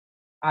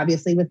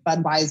obviously with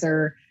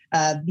Budweiser.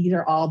 These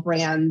are all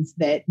brands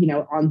that,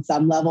 on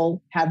some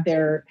level have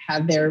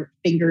their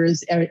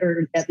fingers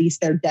or at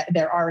least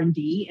their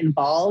R&D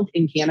involved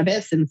in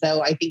cannabis. And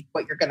so I think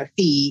what you're going to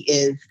see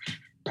is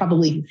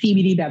probably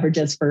CBD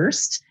beverages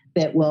first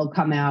that will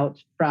come out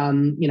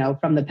from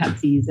the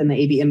Pepsis and the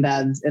AB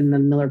InBevs and the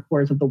Miller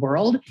Coors of the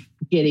world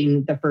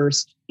getting the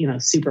first,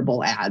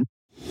 Superbowl ad.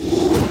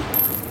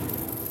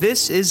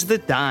 This is The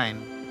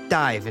Dime.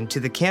 Dive into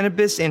the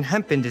cannabis and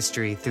hemp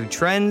industry through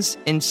trends,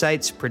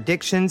 insights,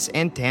 predictions,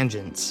 and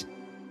tangents.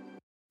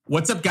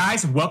 What's up,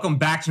 guys? Welcome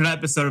back to another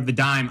episode of The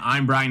Dime.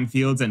 I'm Brian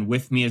Fields, and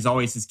with me, as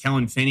always, is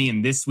Kellen Finney.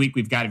 And this week,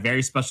 we've got a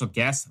very special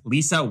guest,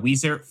 Lisa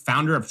Weser,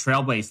 founder of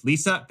Trailblaze.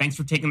 Lisa, thanks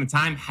for taking the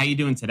time. How are you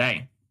doing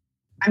today?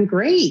 I'm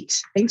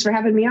great. Thanks for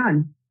having me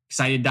on.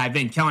 Excited to dive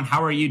in. Kellen,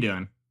 how are you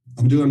doing?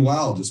 I'm doing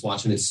well. Just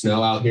watching it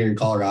snow out here in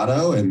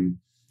Colorado and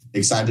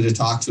excited to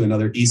talk to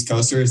another East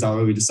Coaster. Is that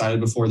what we decided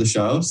before the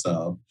show?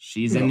 So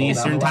she's in the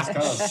Eastern time.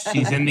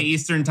 She's in the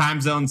Eastern time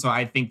zone, so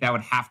I think that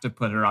would have to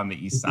put her on the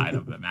east side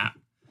of the map.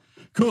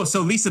 Cool.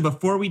 So Lisa,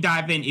 before we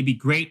dive in, it'd be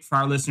great for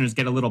our listeners to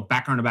get a little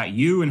background about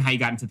you and how you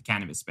got into the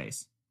cannabis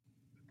space.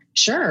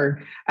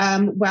 Sure.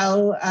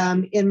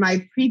 In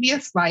my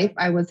previous life,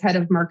 I was head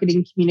of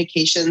marketing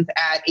communications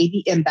at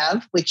AB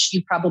InBev, which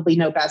you probably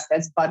know best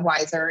as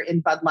Budweiser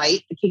and Bud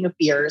Light, the king of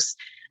beers.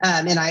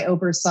 And I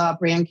oversaw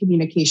brand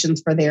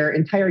communications for their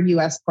entire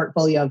U.S.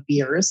 portfolio of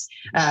beers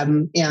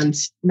and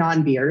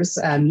non-beers.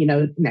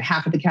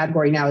 Half of the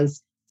category now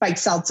is spiked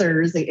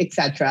seltzers, et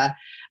cetera.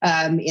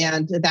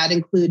 And that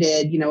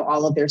included,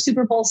 all of their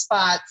Superbowl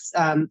spots,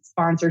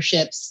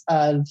 sponsorships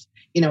of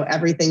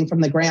everything from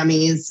the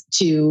Grammys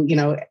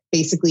to,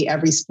 basically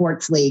every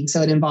sports league.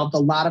 So it involved a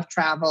lot of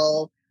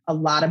travel, a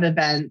lot of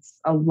events,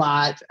 a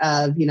lot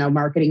of,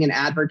 marketing and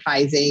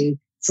advertising,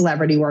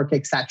 celebrity work,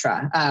 et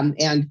cetera.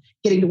 And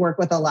getting to work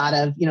with a lot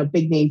of,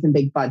 big names and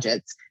big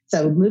budgets.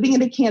 So moving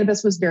into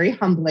cannabis was very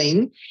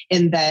humbling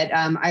in that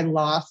I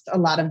lost a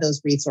lot of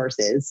those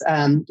resources.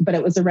 But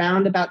it was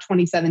around about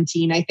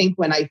 2017, I think,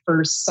 when I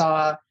first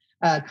saw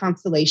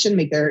Constellation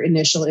make their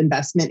initial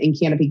investment in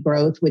Canopy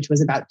Growth, which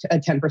was about a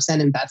 10%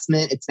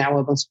 investment. It's now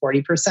almost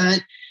 40%.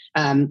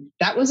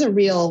 That was a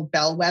real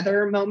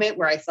bellwether moment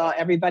where I saw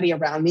everybody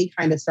around me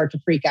kind of start to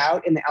freak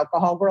out in the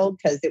alcohol world,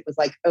 because it was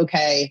like,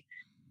 okay,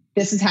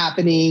 this is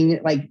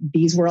happening. Like,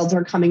 these worlds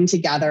are coming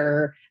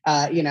together.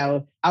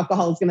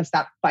 Alcohol is going to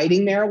stop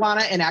fighting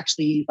marijuana and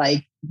actually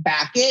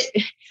back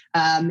it.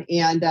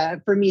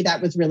 For me,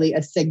 that was really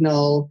a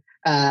signal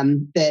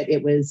that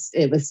it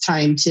was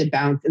time to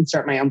bounce and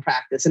start my own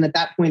practice. And at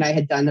that point, I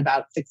had done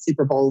about 6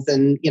 Super Bowls,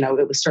 and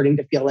it was starting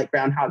to feel like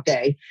Groundhog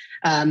Day.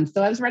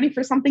 So I was ready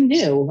for something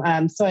new.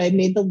 So I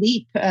made the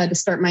leap to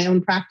start my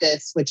own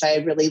practice, which I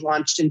really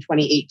launched in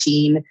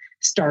 2018,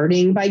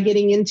 starting by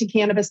getting into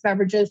cannabis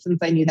beverages, since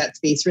I knew that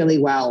space really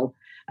well.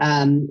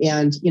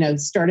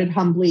 Started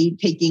humbly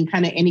taking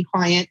kind of any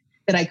client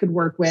that I could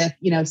work with,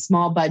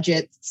 small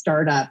budgets,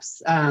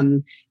 startups.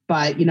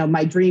 But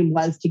my dream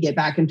was to get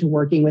back into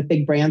working with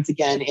big brands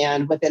again.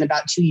 And within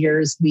about 2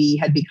 years, we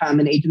had become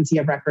an agency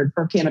of record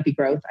for Canopy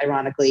Growth,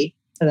 ironically,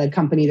 the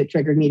company that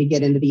triggered me to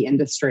get into the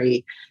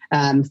industry.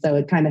 So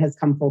it kind of has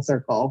come full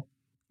circle.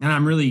 And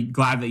I'm really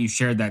glad that you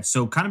shared that.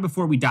 So kind of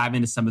before we dive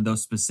into some of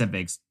those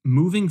specifics,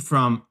 moving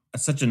from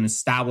such an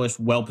established,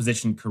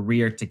 well-positioned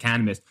career to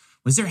cannabis,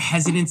 was there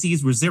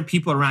hesitancies? Was there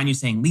people around you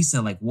saying,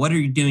 Lisa, what are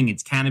you doing?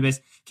 It's cannabis.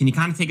 Can you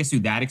kind of take us through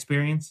that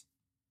experience?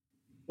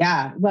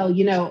 Yeah, well,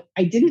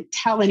 I didn't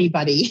tell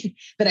anybody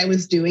that I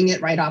was doing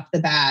it right off the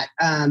bat.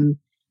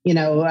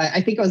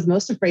 I think I was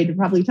most afraid to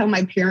probably tell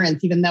my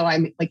parents, even though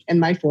I'm in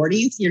my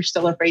 40s. You're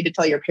still afraid to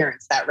tell your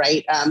parents that,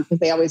 right? Because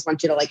they always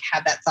want you to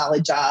have that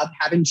solid job,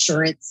 have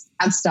insurance,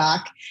 have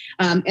stock.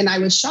 And I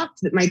was shocked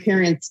that my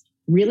parents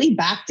really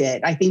backed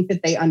it. I think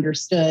that they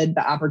understood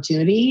the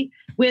opportunity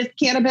with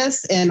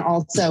cannabis and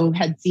also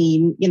had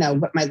seen,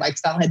 what my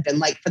lifestyle had been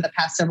like for the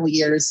past several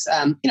years.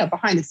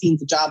 Behind the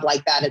scenes, a job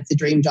like that, it's a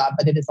dream job,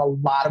 but it is a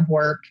lot of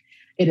work.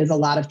 It is a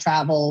lot of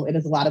travel. It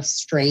is a lot of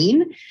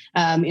strain.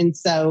 And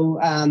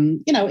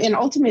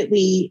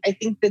ultimately, I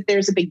think that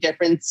there's a big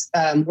difference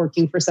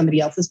working for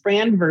somebody else's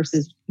brand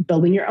versus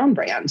building your own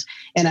brand.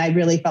 And I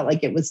really felt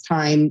like it was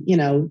time,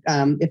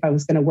 if I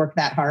was going to work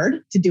that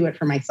hard, to do it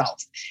for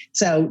myself.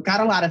 So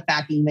got a lot of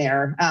backing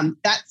there.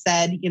 That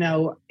said,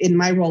 in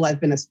my role,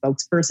 I've been a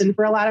spokesperson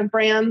for a lot of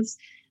brands.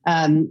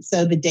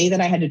 So the day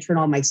that I had to turn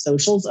all my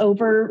socials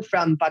over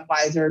from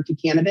Budweiser to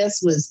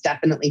cannabis was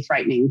definitely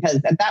frightening,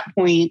 because at that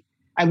point,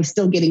 I was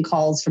still getting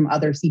calls from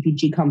other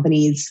CPG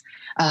companies.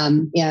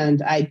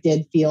 And I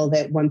did feel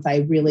that once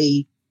I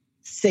really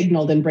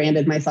signaled and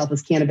branded myself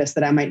as cannabis,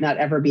 that I might not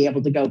ever be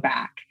able to go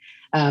back.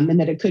 And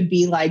that it could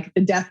be like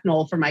the death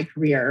knell for my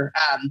career.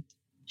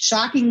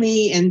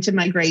 Shockingly, and to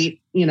my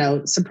great,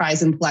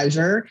 surprise and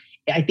pleasure,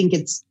 I think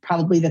it's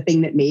probably the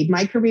thing that made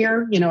my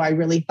career. I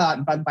really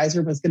thought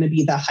Budweiser was going to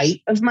be the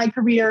height of my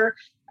career.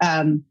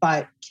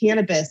 But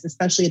cannabis,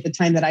 especially at the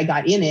time that I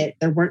got in it,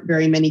 there weren't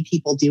very many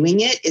people doing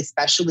it,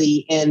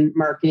 especially in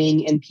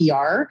marketing and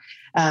PR.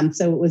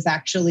 So it was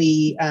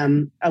actually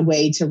a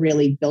way to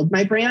really build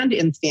my brand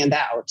and stand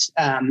out.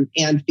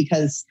 And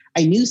because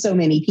I knew so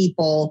many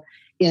people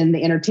in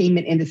the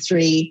entertainment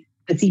industry,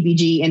 the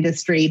CPG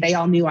industry, they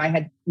all knew I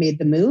had made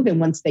the move. And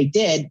once they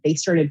did, they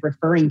started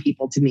referring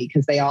people to me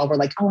because they all were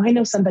like, oh, I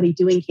know somebody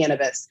doing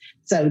cannabis.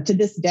 So to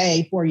this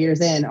day, 4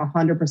 years in,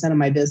 100% of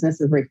my business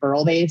is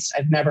referral based.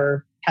 I've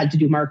never had to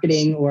do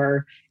marketing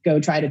or go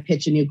try to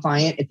pitch a new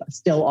client. It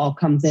still all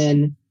comes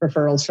in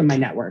referrals from my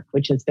network,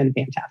 which has been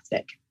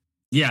fantastic.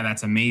 Yeah,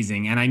 that's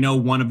amazing. And I know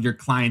one of your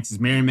clients is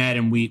MaryMed,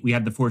 and we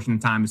had the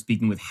fortunate time of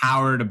speaking with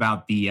Howard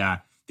about the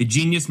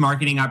genius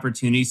marketing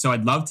opportunity. So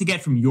I'd love to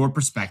get from your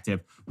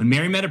perspective, when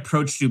MaryMed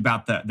approached you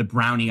about the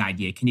brownie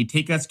idea, can you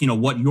take us,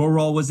 what your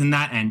role was in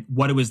that and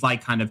what it was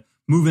like kind of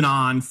moving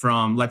on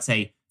from, let's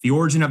say, the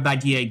origin of the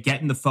idea,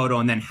 getting the photo,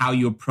 and then how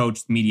you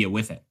approached media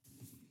with it?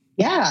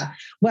 Yeah.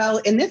 Well,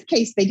 in this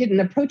case, they didn't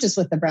approach us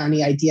with the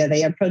brownie idea.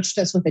 They approached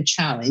us with a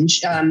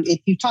challenge. If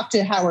you talk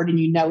to Howard and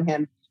you know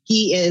him,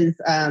 he is,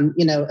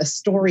 a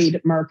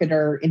storied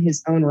marketer in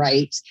his own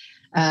right.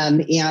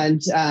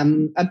 And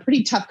a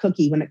pretty tough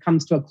cookie when it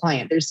comes to a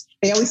client.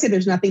 They always say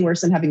there's nothing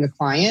worse than having a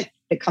client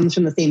that comes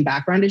from the same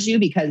background as you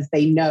because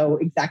they know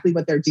exactly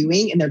what they're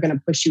doing and they're going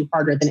to push you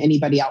harder than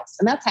anybody else.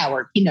 And that's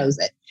Howard. He knows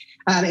it.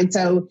 And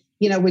so,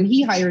 when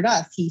he hired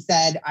us, he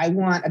said, I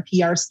want a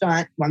PR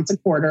stunt once a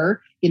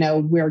quarter.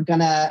 We're going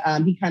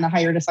to, he kind of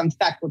hired us on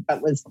spec,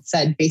 but was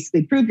said,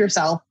 basically prove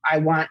yourself. I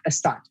want a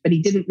stunt. But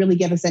he didn't really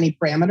give us any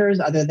parameters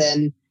other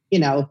than,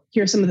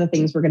 here's some of the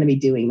things we're going to be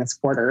doing this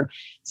quarter.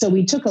 So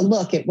we took a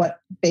look at what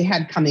they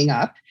had coming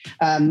up.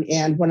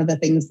 And one of the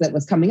things that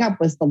was coming up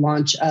was the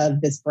launch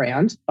of this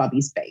brand,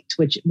 Bubby's Baked,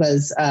 which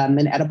was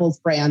an edibles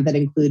brand that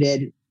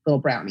included little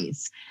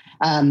brownies.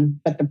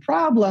 But the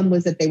problem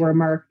was that they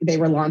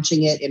were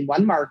launching it in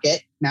one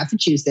market,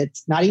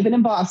 Massachusetts, not even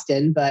in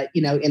Boston, but,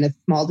 in a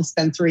small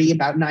dispensary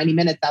about 90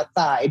 minutes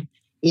outside.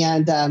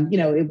 And,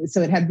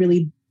 so it had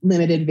really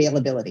limited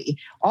availability.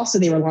 Also,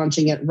 they were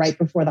launching it right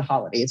before the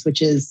holidays,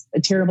 which is a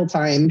terrible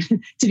time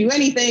to do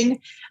anything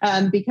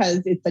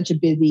because it's such a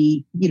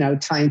busy,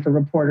 time for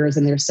reporters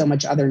and there's so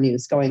much other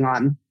news going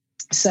on.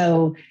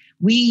 So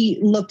we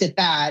looked at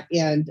that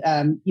and,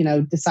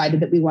 decided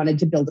that we wanted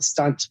to build a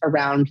stunt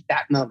around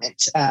that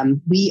moment.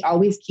 We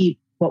always keep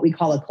what we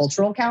call a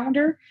cultural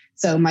calendar.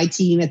 So my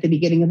team at the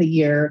beginning of the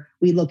year,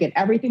 we look at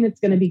everything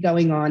that's going to be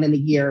going on in the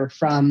year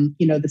from,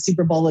 the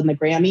Super Bowl and the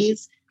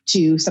Grammys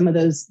to some of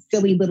those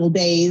silly little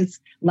days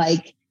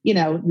like,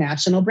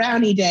 National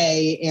Brownie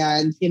Day.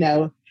 And,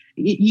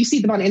 you see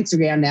them on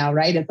Instagram now,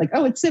 right? It's like,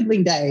 oh, it's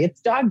sibling day,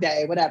 it's dog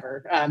day,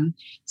 whatever.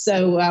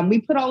 So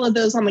we put all of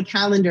those on the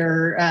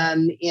calendar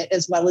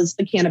as well as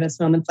the cannabis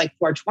moments like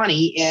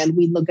 420. And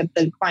we look at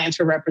the clients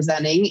we're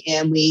representing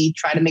and we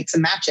try to make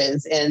some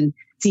matches and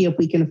see if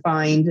we can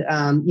find,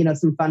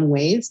 some fun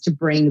ways to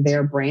bring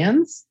their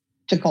brands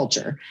to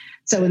culture.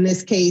 So in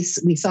this case,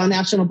 we saw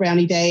National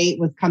Brownie Day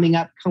was coming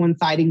up,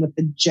 coinciding with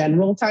the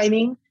general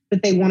timing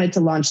that they wanted to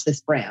launch this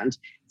brand.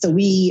 So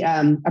we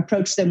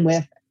approached them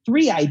with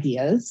 3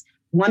 ideas.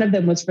 One of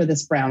them was for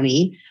this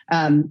brownie.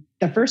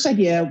 The first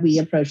idea we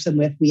approached them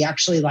with, we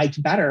actually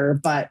liked better,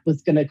 but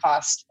was going to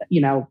cost,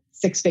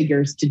 6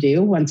 figures to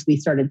do once we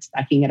started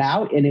specking it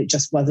out, and it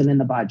just wasn't in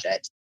the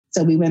budget.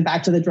 So we went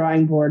back to the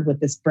drawing board with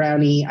this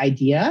brownie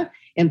idea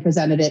and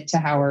presented it to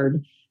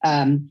Howard.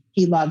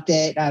 He loved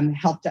it,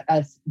 helped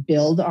us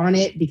build on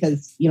it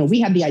because, we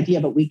had the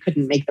idea, but we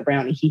couldn't make the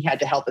brownie. He had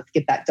to help us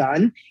get that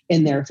done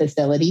in their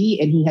facility,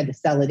 and he had to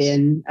sell it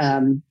in,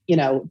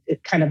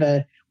 kind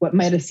of what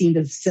might have seemed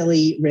a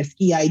silly,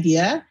 risky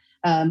idea,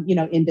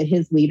 into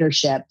his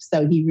leadership.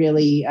 So he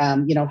really,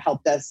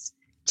 helped us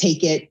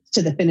take it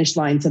to the finish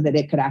line so that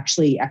it could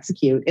actually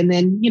execute. And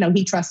then,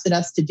 he trusted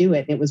us to do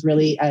it. It was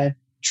really a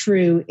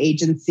true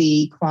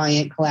agency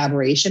client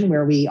collaboration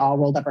where we all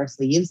rolled up our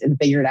sleeves and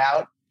figured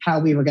out how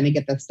we were going to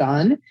get this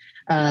done.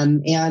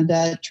 And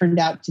turned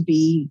out to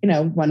be,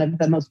 one of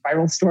the most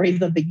viral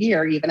stories of the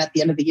year, even at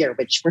the end of the year,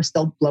 which we're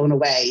still blown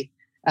away.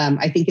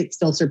 I think it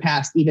still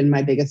surpassed even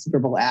my biggest Super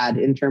Bowl ad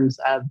in terms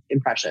of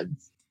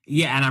impressions.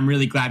 Yeah, and I'm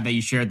really glad that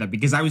you shared that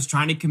because I was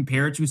trying to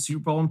compare it to a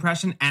Super Bowl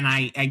impression and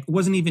I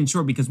wasn't even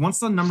sure because once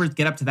the numbers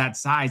get up to that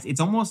size,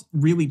 it's almost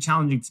really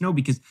challenging to know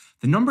because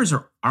the numbers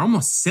are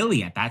almost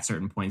silly at that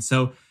certain point.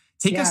 So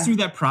take us through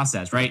that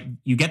process, right?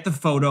 You get the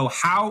photo.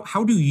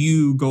 How do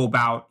you go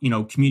about,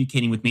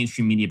 communicating with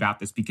mainstream media about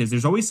this? Because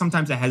there's always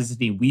sometimes a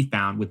hesitancy we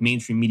found with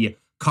mainstream media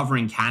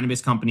covering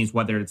cannabis companies,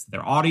 whether it's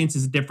their audience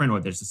is different or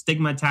there's a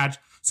stigma attached.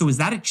 So is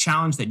that a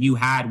challenge that you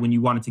had when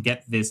you wanted to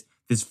get this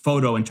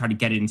photo and try to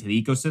get it into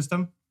the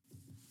ecosystem?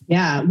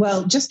 Yeah,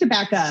 well, just to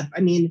back up,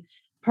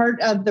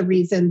 part of the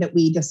reason that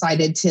we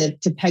decided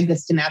to peg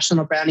this to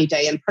National Brownie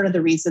Day and part of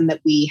the reason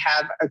that we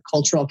have a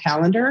cultural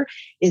calendar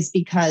is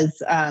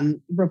because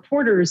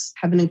reporters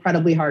have an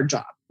incredibly hard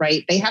job,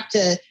 right? They have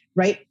to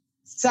write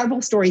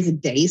several stories a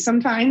day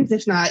sometimes,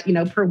 if not,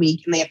 per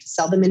week, and they have to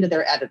sell them into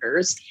their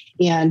editors.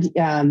 And,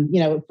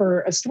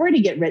 for a story to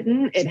get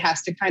written, it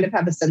has to kind of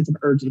have a sense of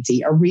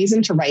urgency, a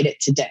reason to write it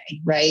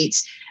today, right?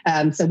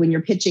 So when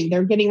you're pitching,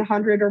 they're getting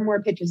 100 or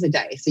more pitches a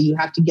day. So you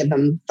have to give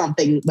them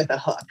something with a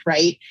hook,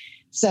 right?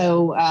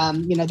 So,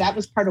 that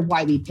was part of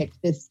why we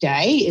picked this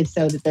day, is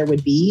so that there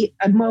would be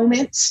a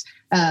moment.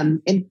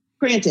 And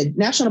granted,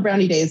 National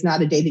Brownie Day is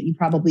not a day that you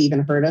probably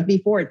even heard of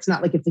before. It's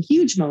not like it's a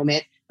huge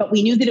moment, but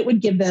we knew that it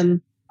would give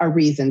them a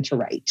reason to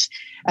write.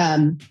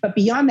 But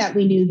beyond that,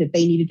 we knew that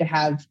they needed to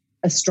have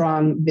a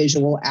strong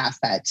visual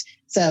asset.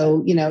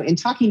 So, in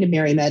talking to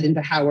MaryMed and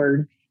to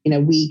Howard,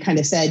 we kind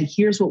of said,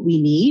 here's what we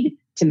need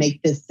to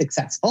make this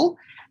successful.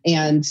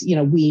 And,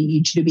 we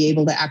need you to be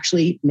able to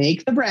actually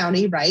make the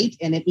brownie, right?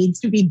 And it needs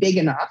to be big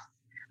enough,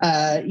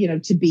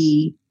 to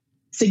be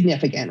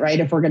significant, right?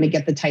 If we're going to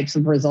get the types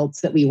of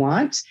results that we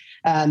want.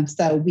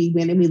 So we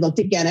went and we looked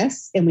at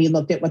Guinness and we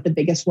looked at what the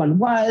biggest one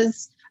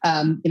was.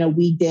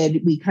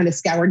 We kind of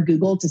scoured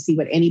Google to see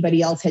what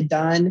anybody else had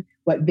done,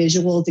 what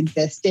visuals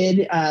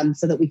existed,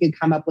 so that we could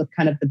come up with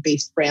kind of the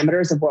base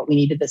parameters of what we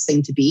needed this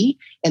thing to be.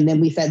 And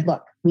then we said,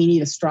 look, we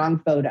need a strong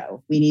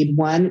photo. We need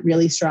one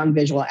really strong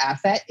visual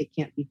asset. It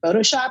can't be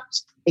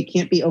photoshopped. It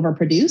can't be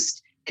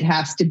overproduced. It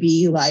has to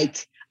be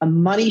like a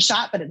money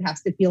shot, but it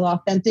has to feel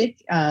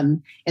authentic.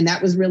 And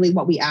that was really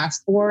what we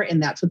asked for.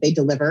 And that's what they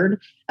delivered.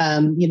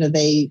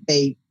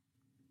 They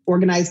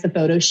organized the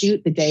photo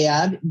shoot the day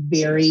of,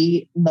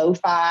 very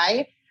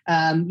lo-fi,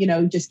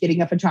 just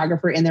getting a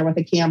photographer in there with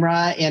a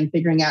camera and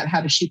figuring out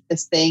how to shoot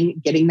this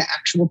thing, getting the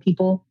actual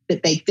people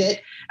that baked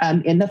it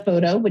in the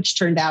photo, which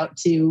turned out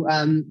to,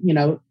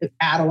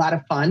 add a lot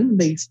of fun.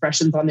 The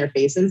expressions on their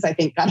faces, I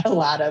think, got a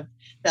lot of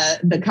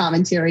the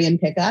commentary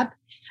and pickup.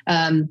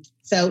 And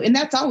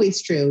that's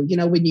always true,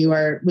 when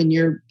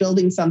you're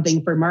building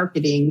something for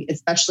marketing,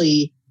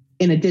 especially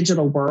in a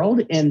digital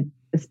world, and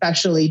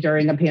especially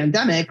during a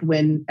pandemic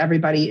when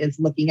everybody is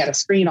looking at a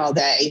screen all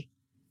day,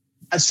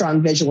 a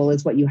strong visual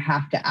is what you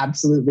have to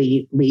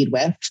absolutely lead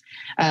with.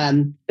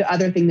 The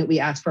other thing that we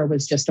asked for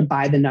was just a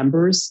by the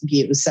numbers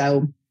view.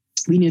 So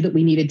we knew that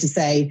we needed to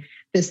say,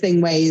 this thing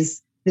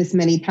weighs this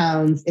many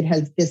pounds, it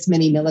has this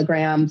many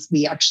milligrams.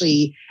 We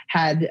actually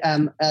had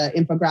an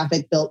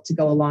infographic built to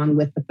go along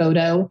with the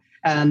photo.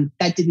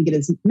 That didn't get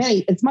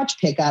as much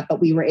pickup, but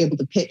we were able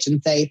to pitch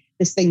and say,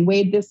 this thing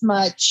weighed this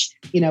much,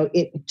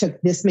 it took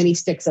this many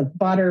sticks of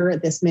butter,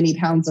 this many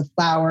pounds of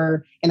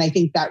flour. And I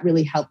think that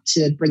really helped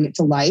to bring it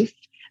to life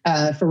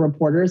for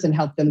reporters and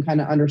help them kind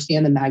of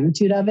understand the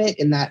magnitude of it.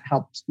 And that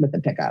helped with the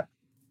pickup.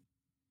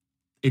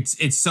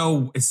 It's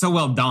so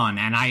well done.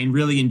 And I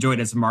really enjoyed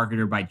it as a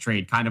marketer by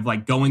trade, kind of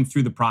like going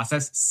through the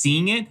process,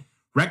 seeing it,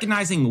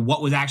 recognizing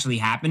what was actually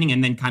happening,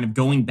 and then kind of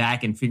going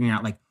back and figuring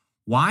out, like,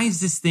 why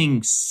is this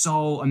thing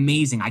so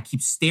amazing? I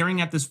keep staring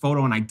at this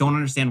photo and I don't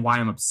understand why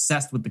I'm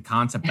obsessed with the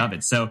concept of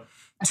it. So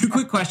 2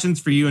 quick questions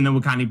for you, and then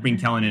we'll kind of bring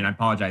Kellen in. I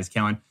apologize,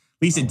 Kellen.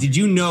 Lisa, did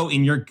you know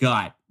in your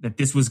gut that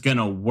this was going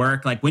to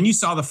work? Like, when you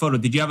saw the photo,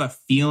 did you have a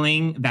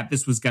feeling that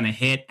this was going to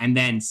hit? And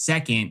then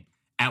second,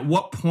 at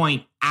what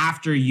point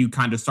after you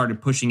kind of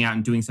started pushing out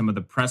and doing some of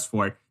the press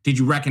for it, did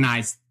you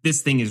recognize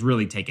this thing is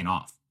really taking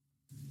off?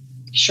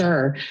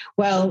 Sure.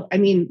 Well, I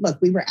mean, look,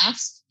 we were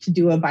asked to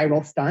do a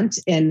viral stunt,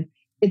 and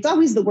it's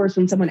always the worst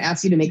when someone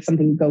asks you to make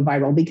something go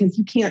viral, because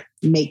you can't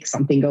make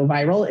something go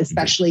viral,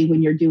 especially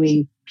when you're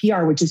doing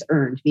PR, which is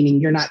earned, meaning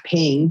you're not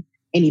paying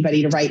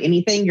anybody to write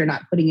anything. You're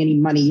not putting any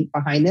money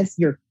behind this.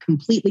 You're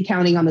completely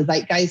counting on the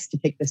zeitgeist to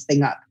pick this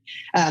thing up.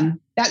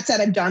 That said,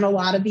 I've done a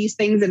lot of these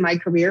things in my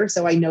career,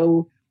 so I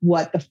know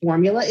what the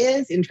formula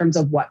is in terms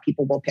of what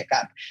people will pick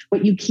up.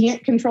 What you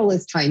can't control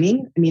is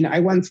timing. I mean, I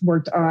once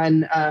worked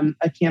on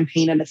a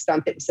campaign and a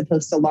stunt that was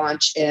supposed to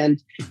launch,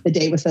 and the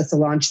day it was supposed to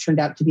launch turned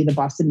out to be the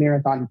Boston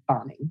Marathon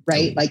bombing,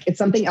 right? Like, if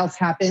something else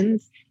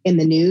happens in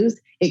the news,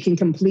 it can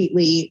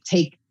completely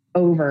take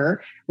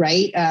over,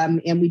 right?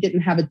 And we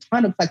didn't have a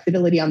ton of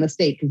flexibility on the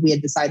state because we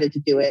had decided to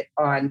do it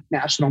on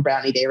National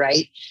Brownie Day,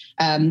 right?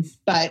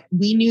 But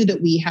we knew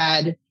that we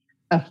had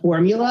a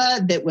formula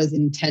that was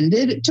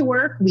intended to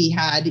work. We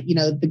had,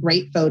 the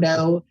great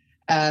photo,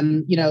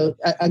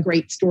 a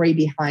great story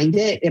behind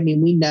it. I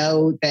mean, we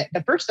know that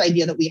the first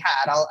idea that we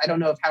had, I don't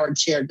know if Howard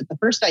shared, but the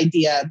first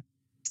idea,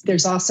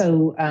 there's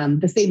also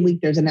the same week,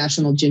 there's a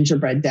National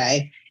Gingerbread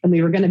Day, and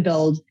we were going to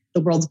build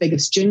the world's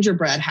biggest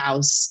gingerbread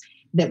house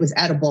that was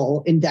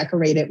edible and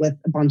decorate it with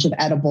a bunch of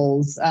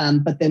edibles.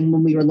 But then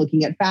when we were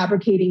looking at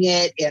fabricating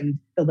it and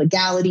the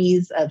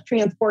legalities of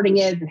transporting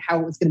it and how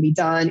it was going to be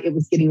done, it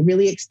was getting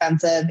really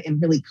expensive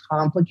and really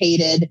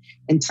complicated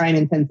and time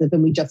intensive.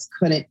 And we just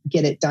couldn't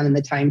get it done in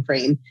the time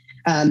frame.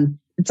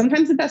 But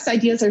sometimes the best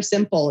ideas are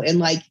simple. And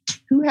like,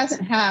 who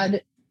hasn't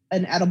had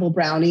an edible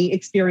brownie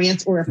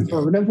experience or have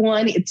heard of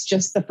one? It's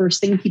just the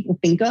first thing people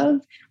think of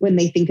when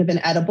they think of an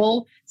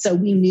edible. So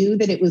we knew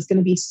that it was going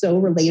to be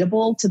so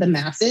relatable to the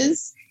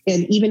masses.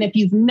 And even if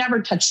you've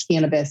never touched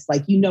cannabis,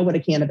 like, what a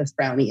cannabis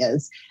brownie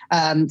is.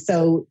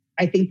 So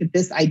I think that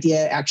this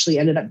idea actually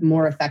ended up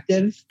more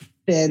effective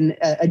than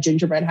a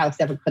gingerbread house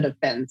ever could have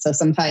been. So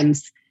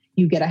sometimes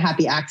you get a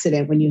happy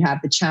accident when you have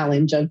the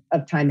challenge of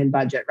time and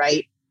budget,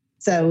 right?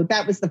 So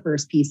that was the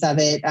first piece of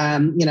it,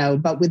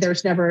 but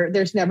there's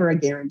never a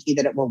guarantee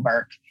that it will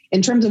work.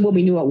 In terms of when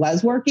we knew it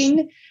was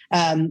working,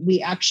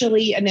 we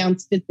actually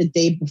announced it the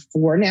day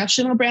before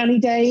National Brownie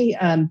Day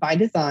by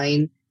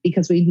design,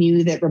 because we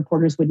knew that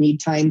reporters would need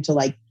time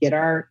to get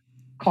our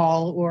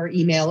call or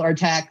email or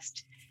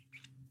text,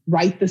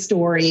 write the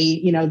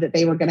story, that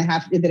they were going to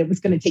that it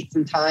was going to take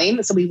some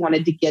time. So we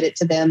wanted to get it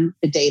to them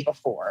the day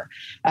before.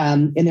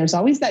 And there's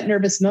always that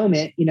nervous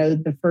moment,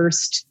 the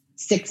first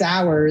 6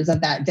 hours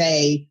of that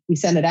day, we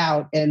sent it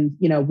out and,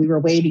 we were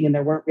waiting and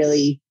there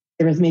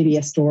was maybe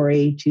a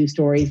story, 2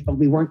 stories, but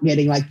we weren't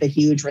getting the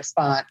huge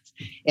response.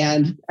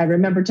 And I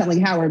remember telling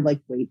Howard,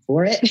 wait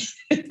for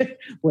it,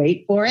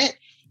 wait for it.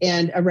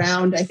 And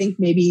around, I think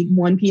maybe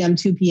 1 p.m.,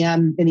 2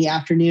 p.m. in the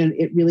afternoon,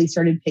 it really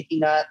started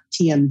picking up.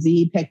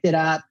 TMZ picked it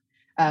up.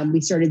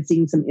 We started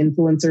seeing some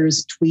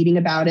influencers tweeting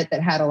about it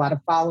that had a lot of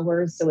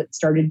followers. So it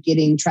started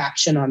getting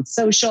traction on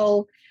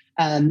social.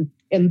 And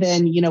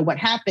then, what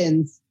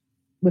happens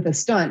with a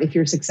stunt, if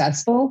you're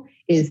successful,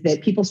 is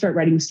that people start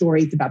writing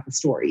stories about the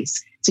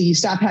stories. So you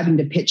stop having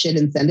to pitch it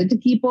and send it to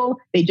people.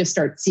 They just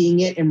start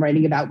seeing it and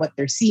writing about what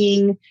they're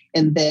seeing.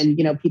 And then,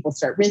 people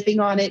start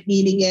riffing on it,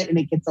 meaning it, and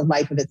it gets a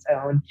life of its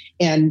own.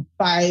 And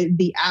by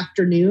the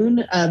afternoon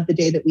of the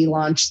day that we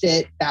launched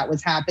it, that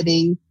was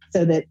happening.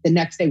 So that the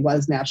next day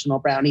was National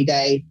Brownie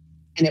Day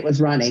and it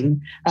was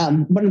running.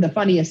 One of the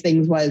funniest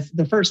things was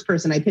the first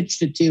person I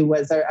pitched it to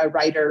was a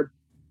writer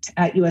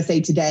at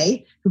USA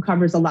Today who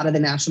covers a lot of the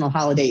national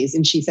holidays.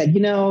 And she said,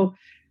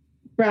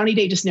 Brownie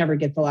Day just never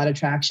gets a lot of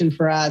traction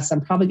for us.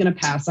 I'm probably going to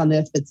pass on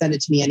this, but send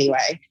it to me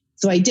anyway.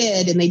 So I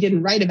did, and they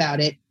didn't write about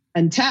it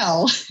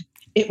until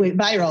it went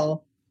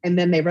viral. And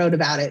then they wrote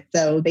about it.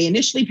 So they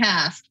initially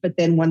passed, but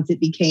then once it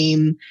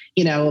became,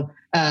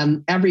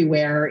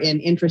 everywhere and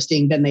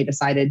interesting, then they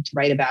decided to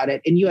write about it.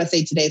 And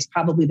USA Today is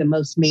probably the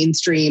most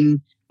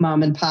mainstream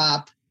mom and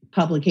pop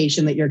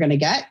publication that you're going to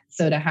get.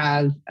 So to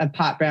have a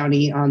pot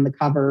brownie on the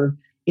cover,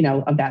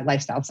 of that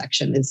lifestyle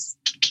section is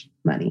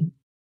money.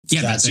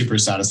 Yeah, that's super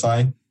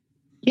satisfying.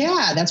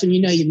 Yeah, that's when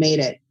you made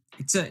it.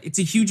 It's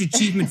a huge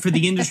achievement for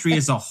the industry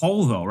as a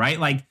whole, though,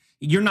 right?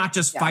 You're not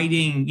just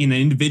fighting an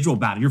individual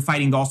battle. You're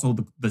fighting also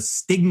the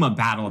stigma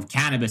battle of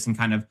cannabis and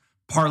kind of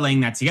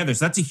parlaying that together.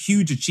 So that's a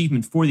huge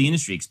achievement for the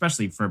industry,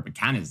 especially for a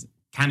cannabis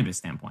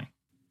standpoint.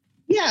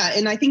 Yeah.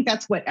 And I think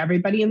that's what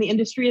everybody in the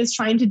industry is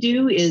trying to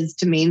do, is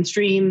to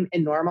mainstream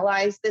and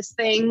normalize this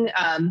thing.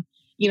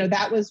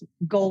 That was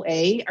goal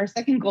A. Our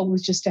second goal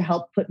was just to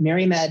help put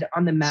MaryMed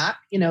on the map.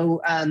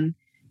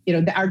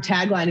 Our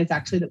tagline is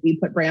actually that we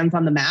put brands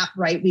on the map,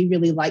 right? We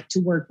really like to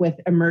work with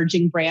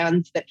emerging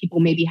brands that people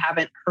maybe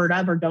haven't heard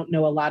of or don't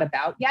know a lot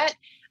about yet.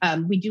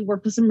 We do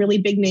work with some really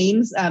big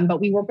names, but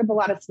we work with a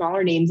lot of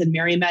smaller names, and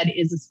MaryMed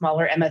is a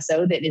smaller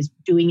MSO that is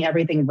doing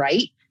everything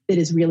right, that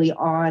is really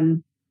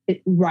on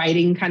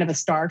riding kind of a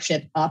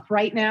starship up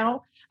right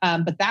now.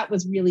 But that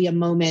was really a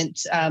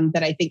moment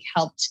that I think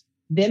helped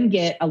them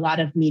get a lot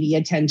of media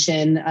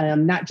attention,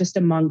 not just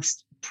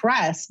amongst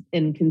press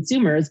and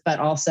consumers, but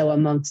also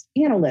amongst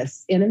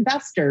analysts and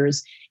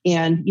investors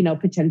and,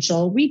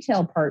 potential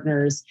retail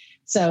partners.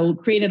 So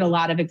created a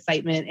lot of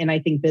excitement and I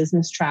think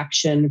business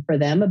traction for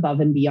them above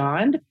and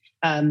beyond.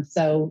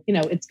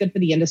 It's good for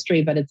the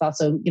industry, but it's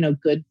also,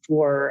 good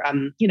for,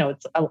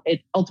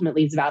 it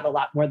ultimately is about a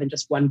lot more than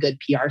just one good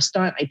PR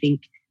stunt. I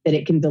think that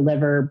it can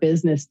deliver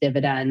business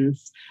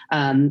dividends.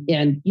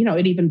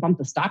 It even bumped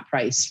the stock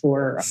price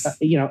for,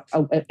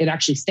 it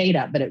actually stayed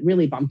up, but it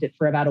really bumped it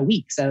for about a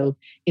week. So,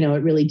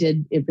 it really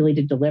did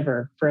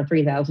deliver for a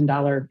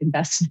 $3,000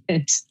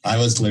 investment. I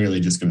was literally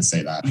just going to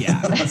say that.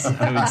 Yeah,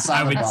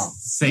 I would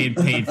say it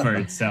paid for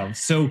itself.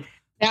 So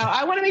now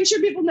I want to make sure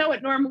people know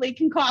it normally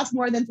can cost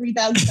more than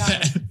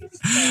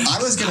 $3,000.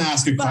 I was going to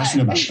ask a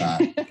question about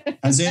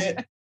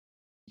that.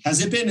 Has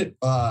it been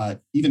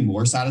even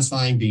more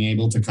satisfying being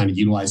able to kind of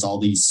utilize all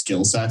these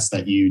skill sets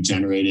that you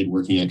generated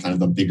working at kind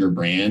of a bigger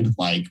brand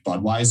like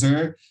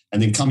Budweiser?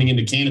 And then coming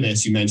into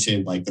cannabis, you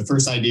mentioned the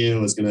first idea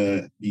was going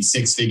to be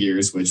 6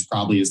 figures, which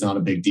probably is not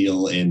a big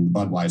deal in the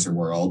Budweiser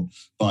world.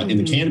 But in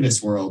the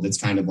cannabis world,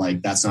 it's kind of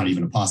that's not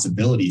even a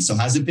possibility. So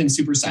has it been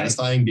super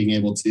satisfying being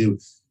able to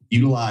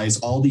utilize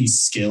all these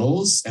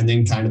skills and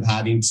then kind of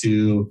having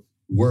to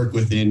work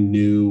within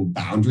new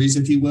boundaries,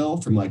 if you will,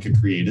 from a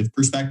creative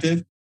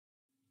perspective?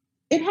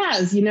 It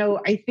has,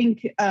 I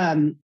think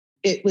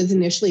it was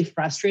initially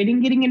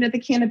frustrating getting into the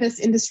cannabis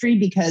industry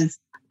because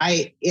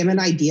I am an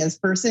ideas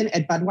person.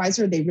 At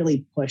Budweiser, they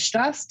really pushed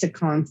us to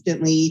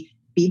constantly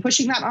be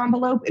pushing that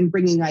envelope and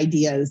bringing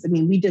ideas. I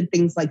mean, we did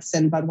things like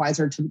send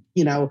Budweiser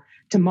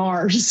to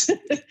Mars.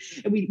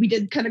 we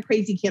did kind of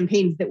crazy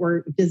campaigns that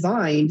were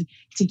designed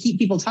to keep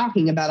people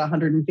talking about a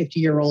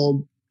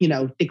 150-year-old,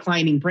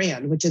 declining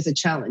brand, which is a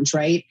challenge,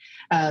 right?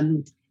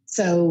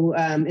 So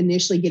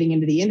initially getting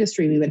into the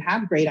industry, we would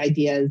have great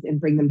ideas and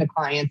bring them to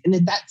clients. And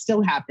that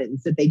still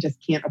happens, that they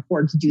just can't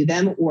afford to do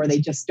them, or they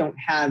just don't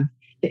have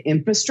the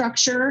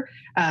infrastructure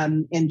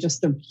and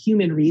just the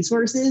human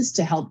resources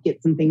to help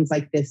get some things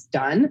like this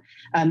done,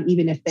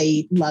 even if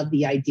they love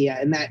the idea.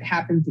 And that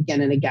happens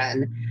again and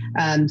again.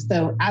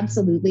 So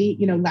absolutely,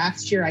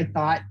 last year I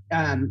thought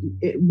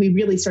we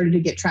really started to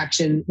get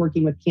traction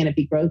working with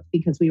Canopy Growth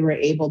because we were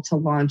able to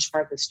launch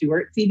Martha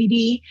Stewart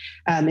CBD.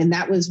 And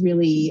that was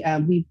really,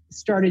 we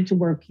started to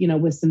work,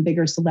 with some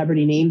bigger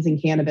celebrity names in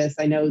cannabis.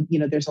 I know,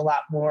 there's a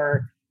lot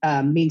more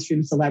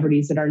mainstream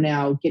celebrities that are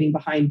now getting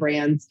behind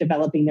brands,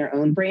 developing their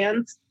own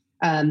brands.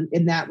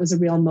 And that was a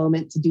real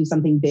moment to do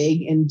something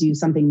big and do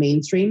something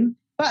mainstream.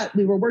 But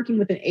we were working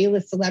with an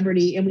A-list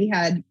celebrity and we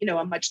had,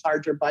 a much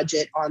larger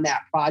budget on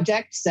that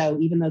project. So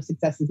even though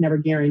success is never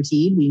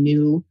guaranteed, we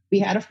knew we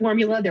had a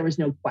formula. There was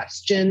no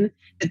question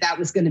that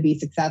was going to be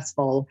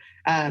successful.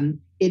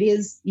 It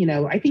is,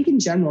 I think in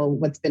general,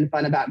 what's been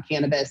fun about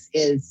cannabis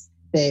is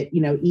that,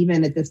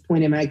 even at this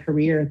point in my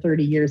career,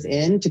 30 years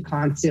in, to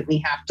constantly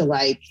have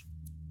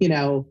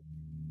to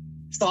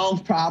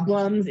solve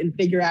problems and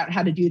figure out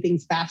how to do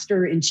things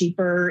faster and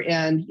cheaper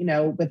and,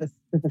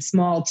 with a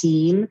small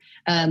team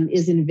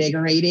is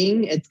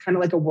invigorating. It's kind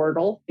of like a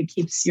Wordle. It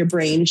keeps your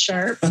brain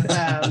sharp.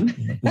 I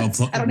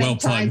don't have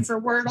time for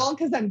Wordle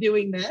because I'm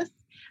doing this.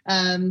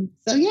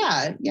 So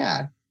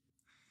yeah.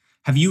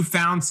 Have you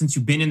found, since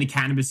you've been in the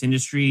cannabis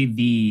industry,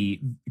 the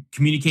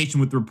communication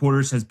with the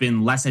reporters has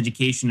been less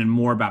education and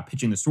more about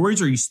pitching the stories,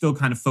 or are you still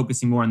kind of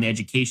focusing more on the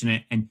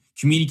education and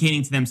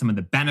communicating to them some of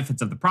the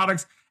benefits of the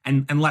products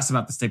and less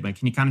about the stigma?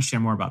 Can you kind of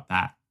share more about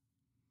that?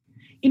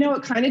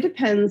 It kind of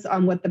depends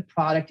on what the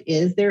product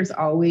is. There's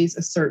always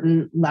a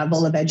certain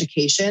level of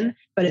education.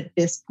 But at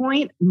this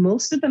point,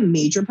 most of the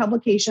major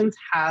publications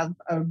have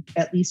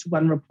at least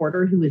one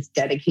reporter who is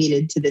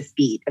dedicated to this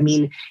beat. I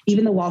mean,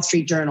 even the Wall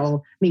Street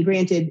Journal,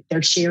 granted,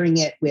 they're sharing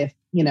it with,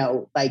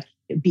 like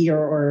beer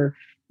or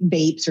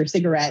vapes or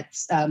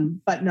cigarettes.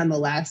 But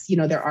nonetheless,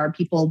 there are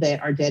people that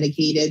are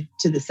dedicated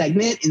to the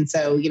segment. And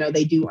so,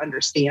 they do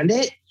understand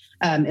it.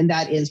 And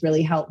that is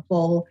really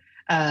helpful.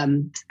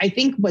 I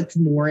think what's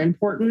more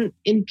important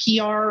in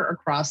PR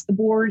across the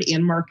board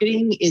and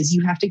marketing is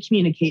you have to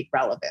communicate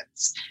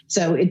relevance.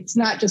 So it's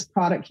not just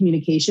product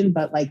communication,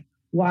 but like,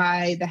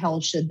 why the hell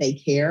should they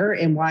care?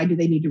 And why do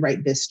they need to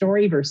write this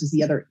story versus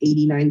the other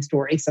 89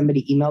 stories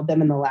somebody emailed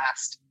them in the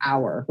last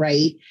hour,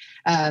 right?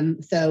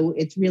 So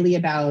it's really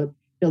about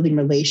building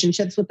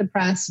relationships with the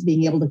press,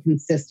 being able to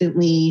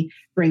consistently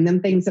bring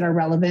them things that are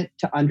relevant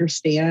to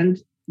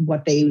understand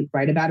what they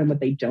write about and what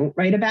they don't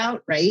write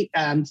about, right?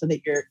 So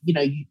that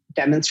you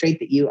demonstrate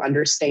that you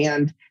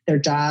understand their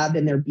job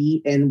and their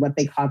beat and what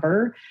they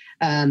cover.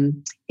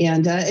 And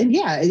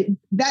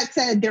that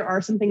said, there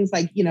are some things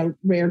like,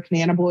 rare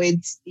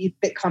cannabinoids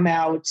that come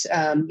out,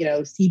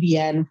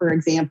 CBN, for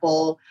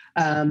example,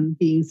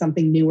 being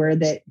something newer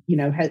that,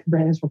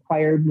 has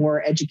required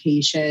more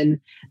education.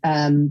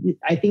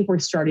 I think we're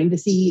starting to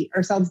see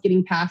ourselves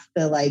getting past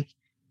the,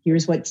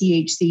 here's what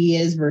THC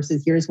is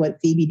versus here's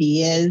what CBD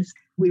is.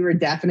 We were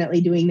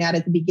definitely doing that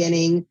at the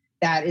beginning.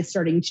 That is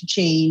starting to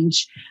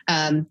change.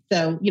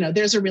 So,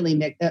 there's a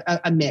really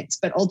a mix,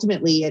 but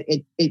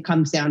ultimately it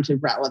comes down to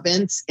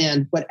relevance,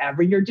 and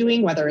whatever you're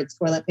doing, whether it's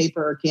toilet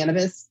paper or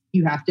cannabis,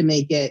 you have to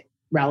make it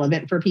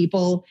relevant for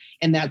people.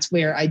 And that's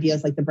where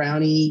ideas like the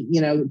brownie,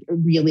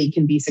 really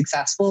can be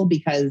successful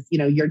because,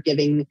 you're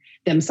giving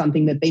them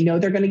something that they know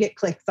they're going to get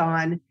clicks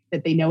on,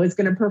 that they know is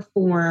going to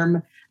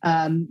perform.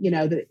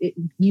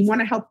 You want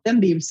to help them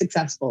be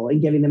successful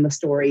in giving them a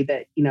story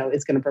that,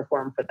 is going to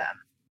perform for them.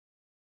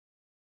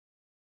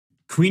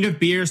 Queen of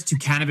beers to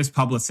cannabis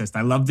publicist.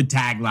 I love the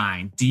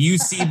tagline. Do you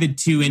see the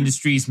two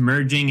industries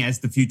merging as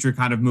the future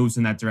kind of moves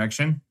in that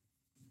direction?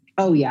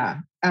 Oh, yeah.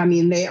 I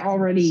mean, they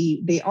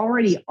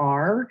already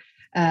are.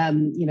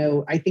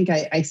 I think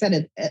I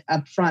said it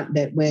up front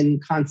that when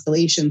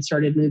Constellation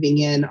started moving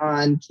in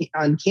on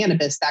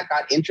cannabis, that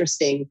got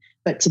interesting.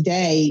 But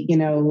today,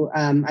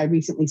 I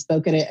recently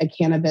spoke at a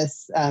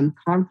cannabis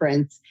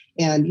conference,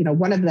 and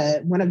one of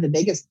the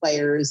biggest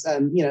players,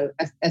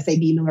 SAB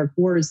Miller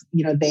Coors,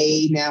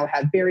 they now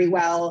have Very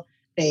Well.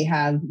 They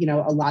have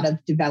a lot of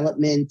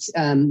development.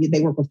 They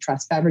work with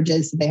Trust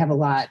Beverages, so they have a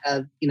lot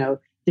of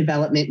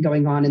development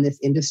going on in this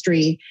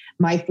industry.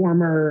 My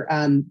former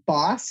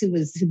boss, who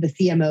was the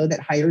CMO that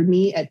hired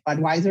me at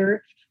Budweiser,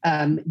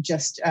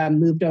 just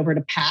moved over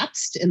to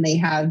Pabst, and they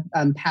have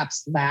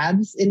Pabst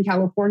Labs in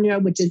California,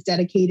 which is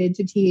dedicated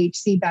to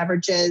THC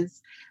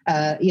beverages.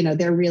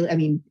 They're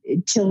really,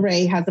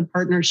 Tilray has a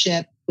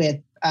partnership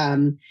with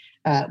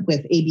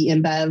AB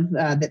InBev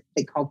that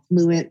they call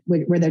Fluent,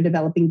 where they're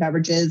developing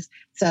beverages.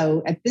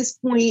 So at this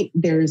point,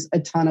 there's a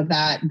ton of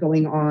that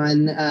going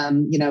on,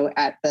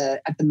 at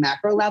the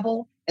macro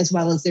level, as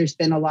well as there's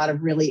been a lot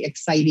of really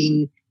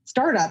exciting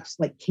startups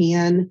like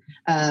Can,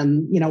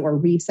 or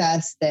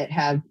Recess that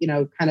have,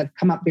 kind of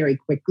come up very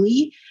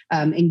quickly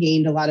and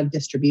gained a lot of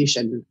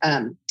distribution.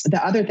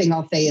 The other thing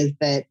I'll say is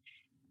that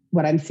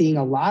what I'm seeing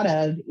a lot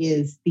of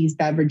is these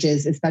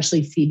beverages,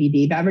 especially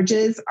CBD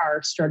beverages,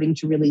 are starting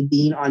to really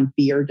lean on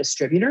beer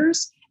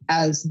distributors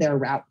as their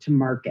route to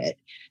market.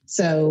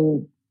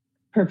 So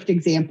perfect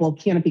example,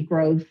 Canopy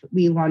Growth,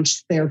 we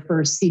launched their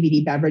first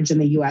CBD beverage in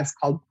the US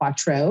called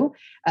Quattro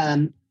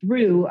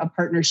through a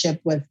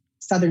partnership with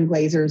Southern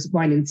Glazer's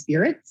Wine and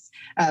Spirits,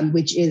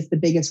 which is the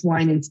biggest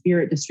wine and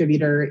spirit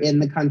distributor in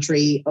the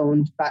country,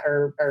 owned by,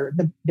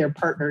 their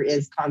partner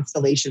is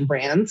Constellation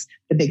Brands,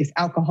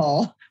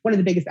 one of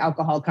the biggest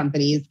alcohol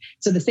companies.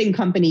 So the same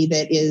company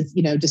that is,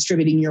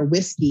 distributing your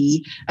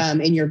whiskey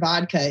and your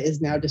vodka is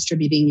now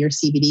distributing your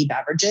CBD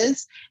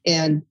beverages.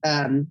 And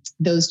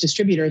those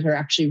distributors are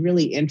actually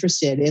really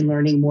interested in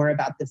learning more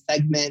about the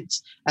segment.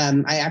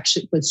 I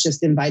actually was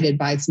just invited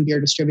by some beer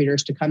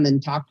distributors to come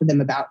and talk to them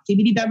about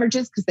CBD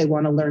beverages because they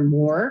want to learn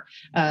more.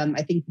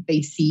 I think that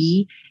they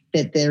see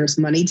that there's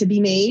money to be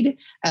made.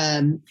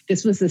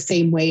 This was the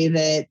same way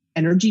that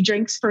energy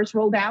drinks first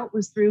rolled out,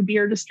 was through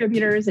beer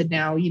distributors. And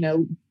now,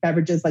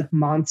 beverages like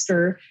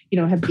Monster,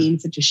 have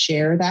gained such a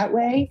share that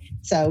way.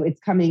 So it's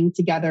coming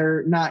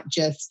together, not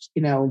just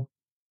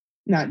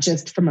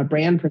from a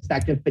brand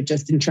perspective, but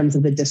just in terms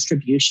of the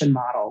distribution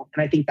model.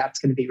 And I think that's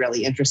going to be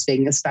really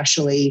interesting,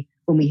 especially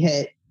when we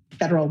hit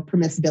federal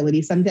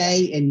permissibility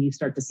someday and you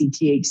start to see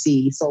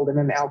THC sold in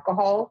an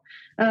alcohol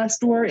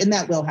store, and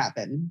that will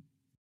happen.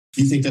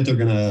 Do you think that they're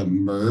going to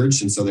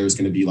merge? And so there's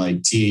going to be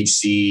like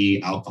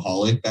THC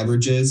alcoholic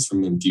beverages from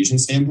an infusion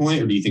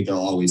standpoint, or do you think they'll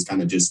always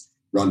kind of just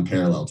run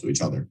parallel to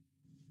each other?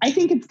 I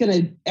think it's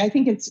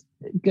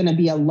gonna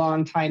be a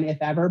long time, if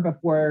ever,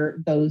 before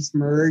those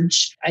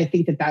merge. I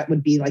think that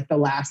would be like the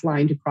last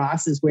line to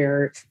cross, is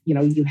where,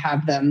 you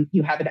have an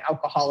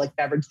alcoholic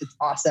beverage that's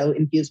also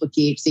infused with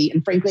THC.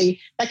 And frankly,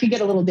 that could get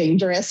a little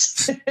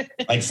dangerous.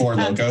 Like Four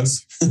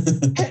Locos.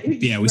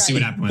 Yeah, we see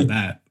what happened with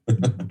that.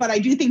 But I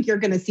do think you're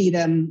going to see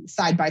them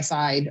side by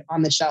side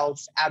on the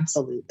shelves.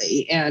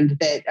 Absolutely. And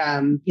that,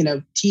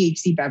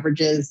 THC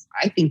beverages,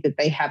 I think that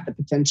they have the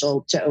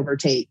potential to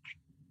overtake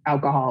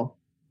alcohol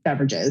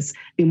beverages.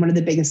 I mean, one of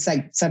the biggest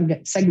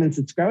segments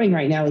that's growing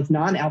right now is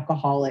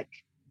non-alcoholic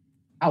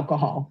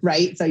alcohol,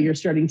 right? So you're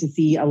starting to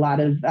see a lot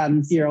of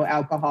zero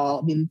alcohol.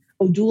 I mean,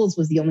 O'Doul's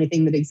was the only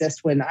thing that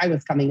exists when I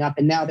was coming up.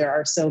 And now there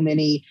are so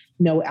many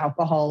no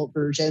alcohol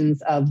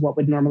versions of what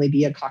would normally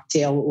be a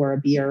cocktail or a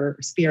beer or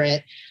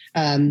spirit.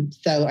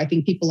 So I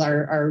think people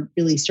are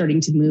really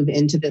starting to move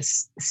into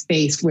this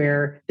space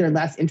where they're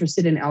less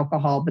interested in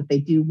alcohol, but they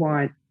do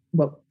want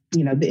what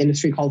the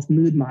industry calls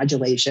mood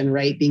modulation,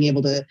 right? Being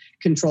able to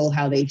control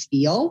how they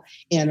feel.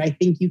 And I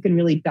think you can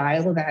really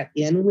dial that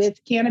in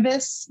with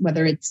cannabis,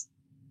 whether it's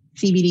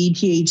CBD,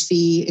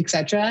 THC, et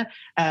cetera,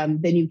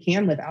 than you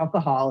can with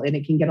alcohol. And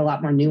it can get a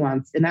lot more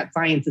nuanced. And that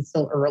science is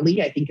still early.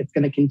 I think it's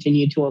going to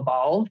continue to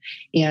evolve.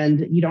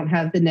 And you don't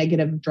have the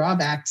negative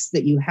drawbacks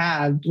that you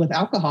have with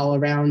alcohol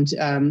around,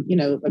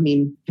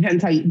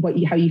 depends how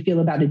you feel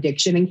about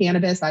addiction in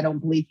cannabis. I don't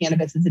believe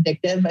cannabis is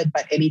addictive,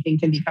 but anything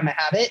can become a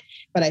habit.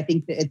 But I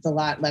think that it's a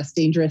lot less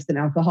dangerous than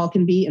alcohol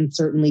can be, and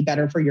certainly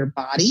better for your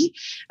body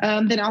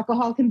than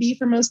alcohol can be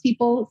for most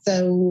people.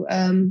 So,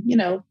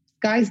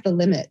 sky's the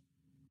limit.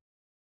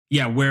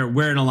 Yeah,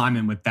 we're in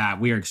alignment with that.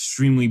 We are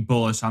extremely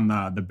bullish on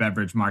the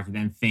beverage market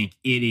and think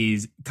it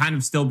is kind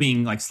of still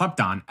being like slept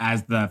on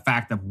as the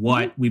fact of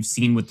what we've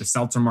seen with the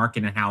seltzer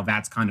market and how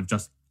that's kind of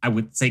just, I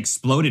would say,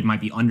 exploded, might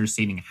be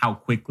understating how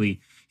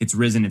quickly it's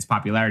risen its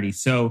popularity.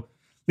 So,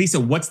 Lisa,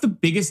 what's the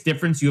biggest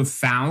difference you have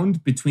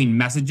found between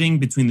messaging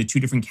between the two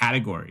different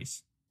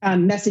categories?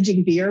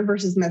 Messaging beer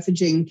versus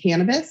messaging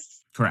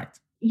cannabis? Correct.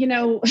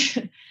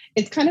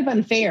 It's kind of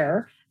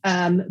unfair,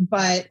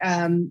 but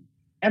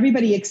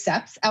everybody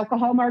accepts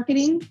alcohol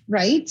marketing,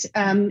 right?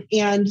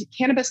 And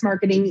cannabis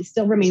marketing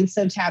still remains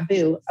so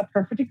taboo. A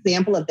perfect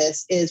example of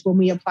this is when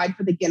we applied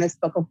for the Guinness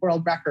Book of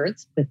World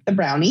Records with the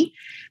brownie.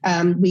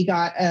 We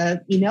got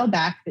an email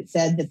back that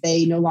said that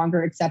they no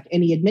longer accept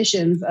any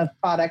admissions of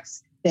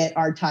products that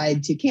are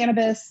tied to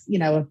cannabis, a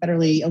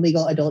federally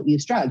illegal adult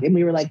use drug. And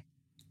we were like,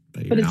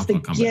 but it's the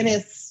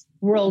Guinness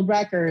World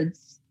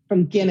Records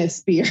from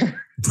Guinness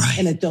beer, right,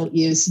 an adult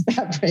use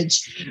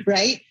beverage,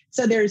 right?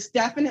 So there's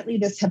definitely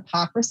this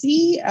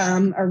hypocrisy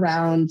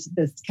around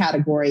this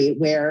category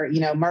where,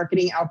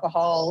 marketing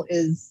alcohol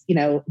is,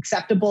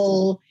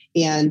 acceptable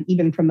and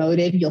even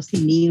promoted. You'll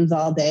see memes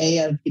all day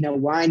of,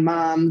 wine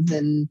moms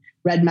and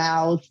red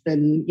mouth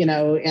and,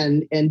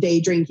 and day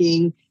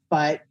drinking.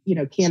 But,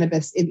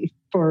 cannabis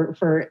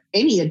for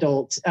any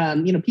adult,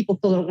 people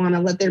still don't want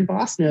to let their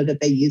boss know that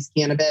they use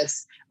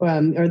cannabis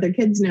or their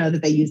kids know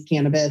that they use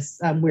cannabis,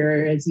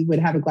 whereas you would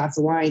have a glass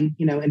of wine,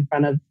 in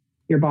front of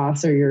your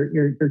boss or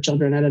your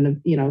children at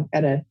an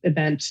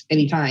event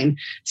anytime.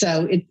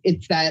 So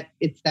it's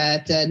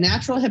that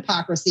natural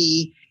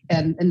hypocrisy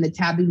and the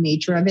taboo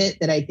nature of it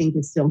that I think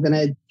is still going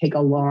to take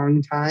a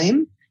long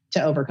time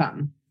to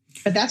overcome.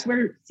 But that's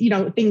where,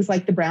 things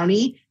like the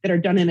brownie that are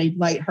done in a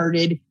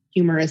lighthearted,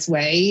 humorous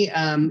way,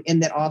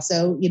 and that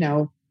also,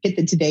 hit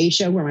the Today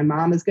Show where my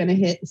mom is going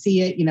to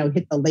see it,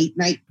 hit the late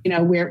night,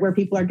 where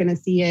people are going to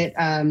see it,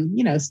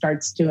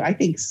 starts to, I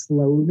think,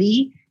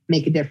 slowly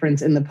make a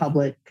difference in the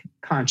public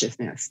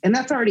consciousness. And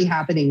that's already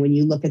happening when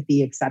you look at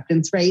the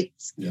acceptance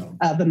rates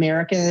of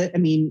America. I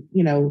mean,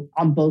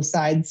 on both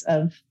sides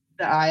of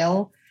the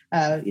aisle.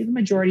 the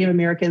majority of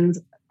Americans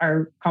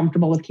are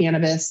comfortable with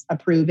cannabis,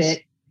 approve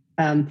it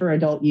for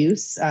adult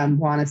use,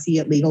 want to see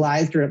it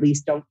legalized, or at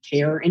least don't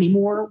care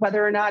anymore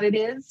whether or not it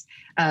is,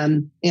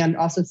 and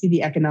also see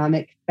the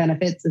economic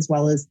benefits as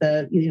well as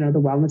the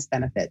wellness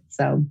benefits.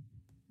 So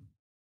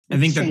I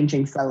think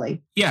changing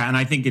slowly. Yeah, and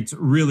I think it's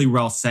really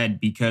well said,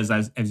 because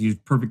as you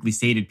perfectly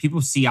stated,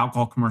 people see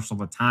alcohol commercials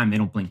all the time. They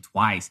don't blink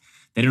twice.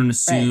 They don't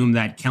assume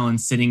that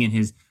Kellen's sitting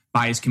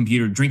by his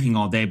computer drinking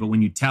all day. But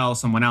when you tell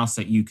someone else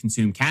that you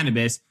consume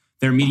cannabis,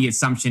 their immediate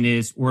assumption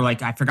is, or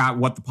like, I forgot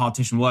what the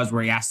politician was,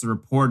 where he asked the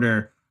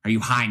reporter, "Are you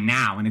high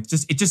now?" And it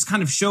just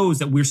kind of shows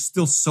that we're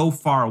still so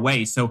far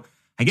away. So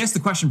I guess the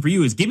question for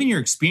you is, given your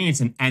experience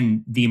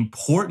and the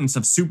importance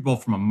of Super Bowl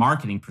from a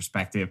marketing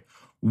perspective,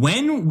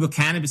 when will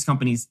cannabis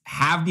companies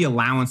have the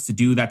allowance to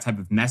do that type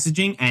of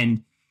messaging?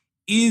 And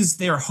is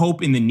there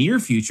hope in the near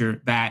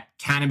future that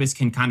cannabis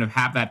can kind of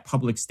have that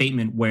public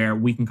statement where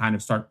we can kind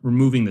of start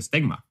removing the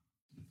stigma?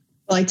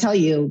 Well, I tell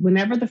you,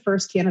 whenever the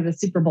first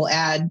Cannabis Super Bowl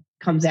ad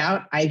comes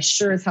out, I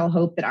sure as hell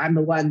hope that I'm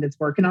the one that's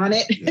working on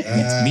it.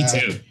 Yeah. Me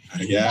too.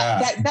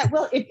 Yeah. That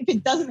will, if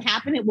it doesn't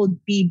happen, it will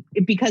be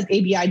because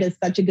ABI does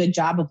such a good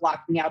job of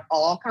locking out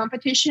all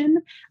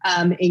competition,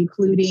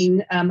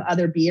 including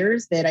other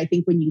beers, that I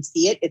think when you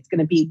see it, it's going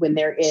to be when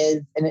there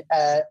is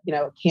a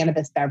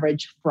cannabis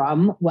beverage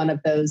from one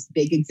of those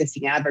big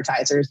existing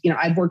advertisers.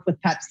 I've worked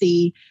with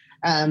Pepsi,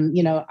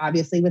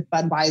 obviously with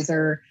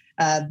Budweiser.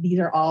 These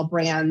are all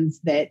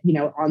brands that,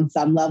 on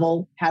some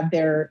level have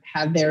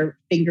their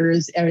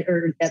fingers,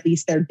 or at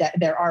least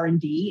their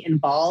R&D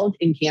involved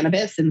in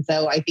cannabis. And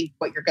so I think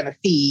what you're going to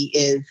see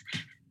is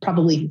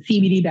probably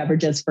CBD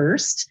beverages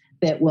first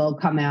that will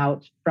come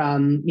out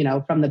from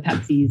the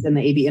Pepsis and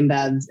the AB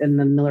InBevs and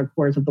the Miller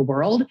Coors of the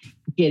world,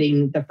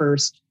 getting the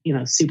first,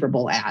 Super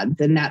Bowl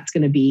ads. And that's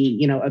going to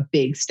be, a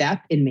big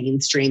step in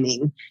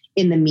mainstreaming.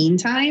 In the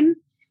meantime,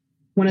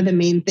 one of the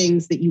main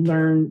things that you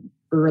learn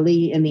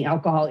early in the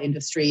alcohol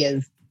industry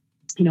is,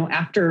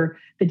 after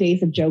the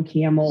days of Joe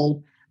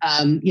Camel,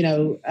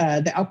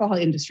 the alcohol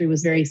industry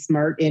was very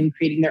smart in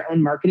creating their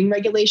own marketing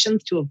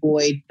regulations to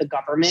avoid the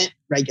government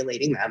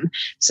regulating them.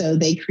 So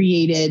they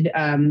created,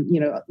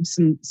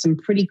 some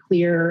pretty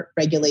clear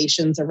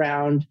regulations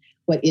around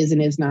what is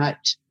and is not,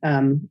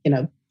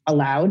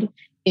 allowed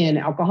in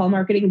alcohol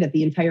marketing, that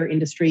the entire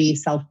industry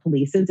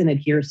self-polices and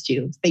adheres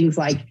to. Things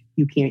like,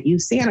 you can't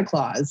use Santa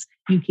Claus,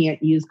 you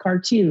can't use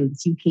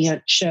cartoons, you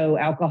can't show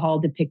alcohol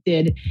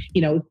depicted,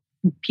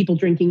 people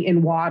drinking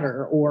in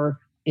water or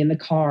in the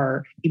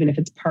car, even if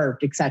it's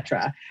parked,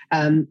 etc.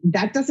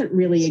 That doesn't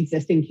really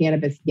exist in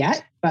cannabis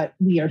yet, but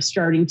we are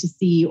starting to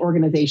see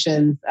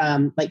organizations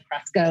like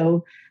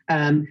Cresco,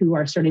 who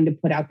are starting to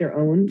put out their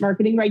own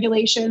marketing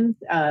regulations.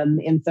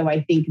 And so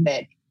I think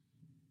that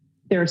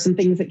there are some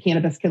things that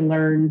cannabis can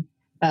learn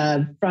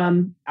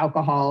from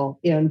alcohol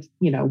and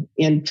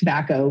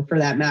tobacco, for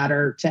that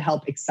matter, to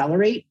help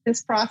accelerate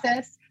this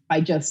process by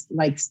just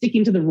like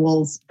sticking to the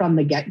rules from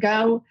the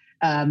get-go,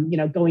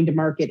 going to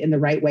market in the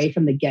right way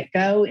from the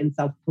get-go and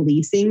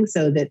self-policing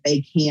so that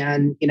they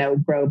can,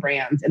 grow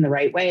brands in the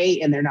right way.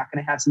 And they're not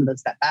going to have some of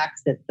those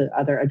setbacks that the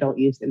other adult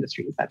use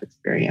industries have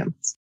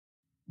experienced.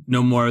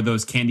 No more of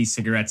those candy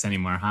cigarettes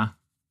anymore, huh?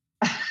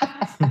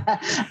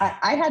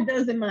 I had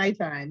those in my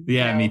time.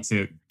 Yeah, me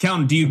too.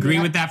 Kellen, do you agree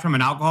with that from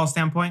an alcohol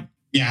standpoint?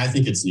 Yeah, I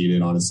think it's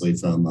needed, honestly,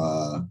 from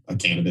a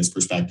cannabis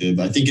perspective.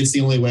 I think it's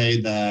the only way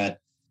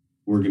that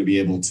we're going to be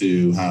able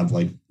to have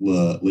like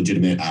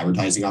legitimate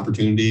advertising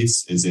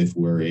opportunities, is if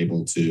we're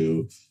able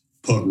to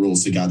put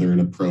rules together and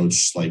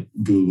approach like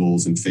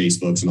Google's and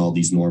Facebook's and all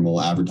these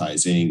normal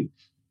advertising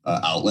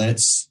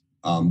outlets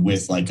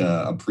with like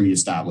a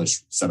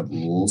pre-established set of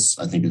rules.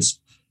 I think is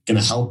going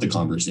to help the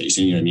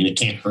conversation. It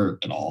can't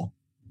hurt at all.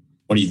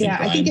 What do you think, Yeah,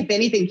 Brian? I think if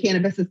anything,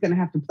 cannabis is going to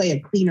have to play a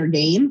cleaner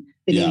game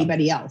than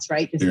anybody else,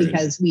 right? Just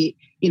because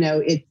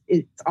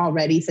it's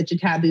already such a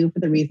taboo for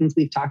the reasons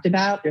we've talked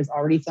about. There's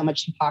already so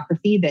much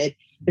hypocrisy that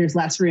there's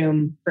less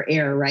room for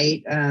error,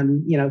 right?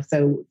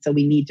 So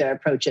we need to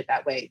approach it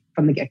that way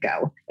from the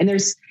get-go. And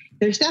there's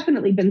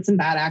definitely been some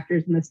bad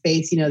actors in the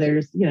space.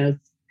 There's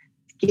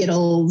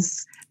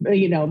Skittles,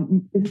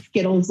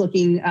 Skittles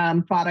looking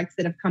products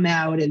that have come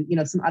out,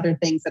 and some other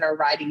things that are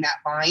riding that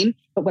line.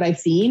 But what I've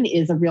seen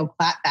is a real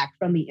clapback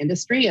from the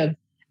industry of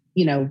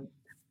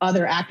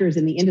other actors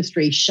in the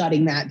industry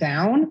shutting that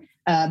down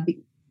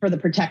for the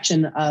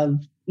protection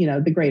of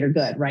the greater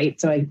good, right?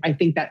 So I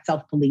think that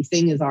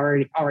self-policing is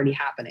already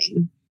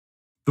happening.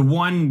 The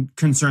one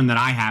concern that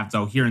I have,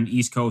 though, here in the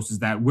East Coast is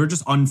that we're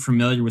just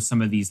unfamiliar with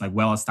some of these like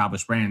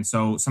well-established brands.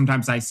 So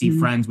sometimes I see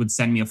friends would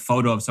send me a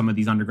photo of some of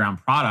these underground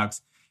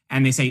products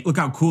and they say, look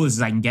how cool this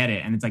is, I can get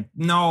it. And it's like,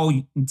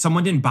 no,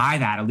 someone didn't buy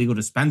that illegal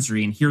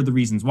dispensary, and here are the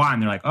reasons why.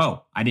 And they're like,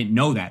 oh, I didn't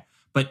know that.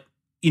 But,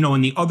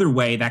 in the other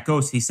way that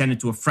goes, he sent it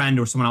to a friend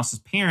or someone else's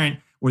parent,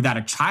 or that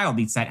a child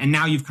eats that. And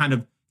now you've kind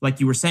of, like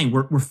you were saying,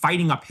 we're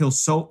fighting uphill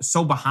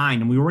so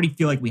behind, and we already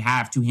feel like we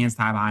have two hands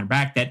tied behind our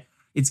back, that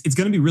it's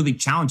going to be really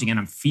challenging. And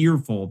I'm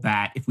fearful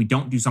that if we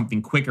don't do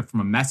something quicker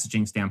from a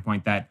messaging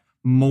standpoint, that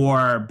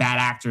more bad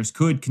actors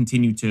could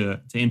continue to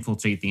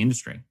infiltrate the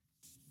industry.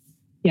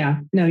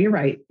 Yeah, no, you're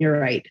right. You're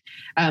right.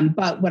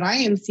 But what I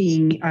am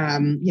seeing,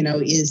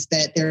 is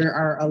that there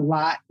are a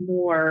lot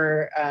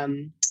more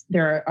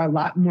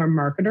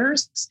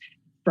marketers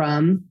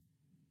from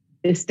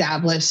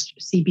established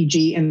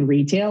CPG and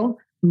retail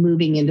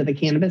moving into the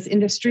cannabis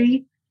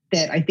industry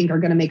that I think are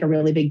going to make a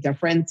really big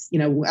difference.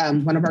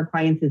 One of our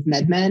clients is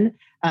MedMen.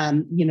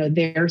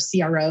 Their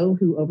CRO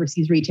who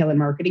oversees retail and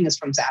marketing is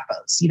from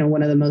Zappos,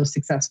 one of the most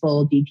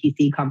successful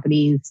DTC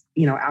companies,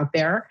 out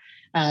there.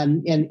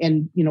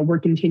 We're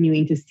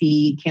continuing to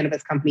see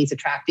cannabis companies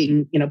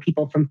attracting,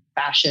 people from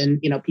fashion,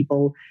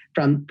 people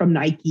from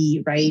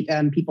Nike, right?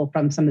 People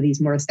from some of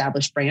these more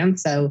established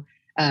brands. So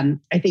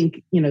I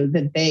think,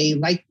 that they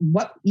like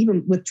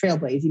even with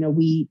Trailblaze,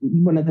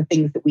 one of the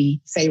things that we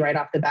say right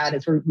off the bat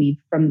is we've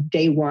from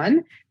day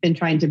one been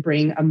trying to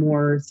bring a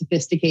more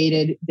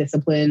sophisticated,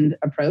 disciplined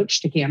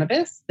approach to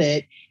cannabis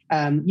that,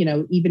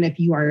 even if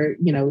you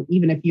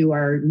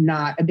are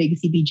not a big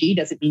CPG,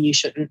 doesn't mean you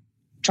shouldn't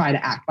try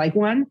to act like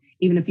one,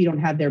 even if you don't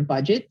have their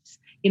budgets.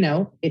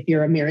 If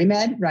you're a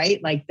MaryMed,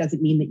 right, like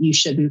doesn't mean that you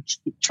shouldn't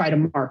try to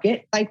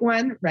market like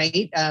one,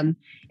 right?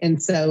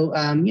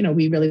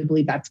 We really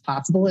believe that's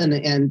possible.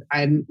 And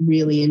I'm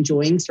really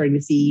enjoying starting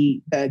to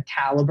see the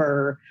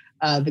caliber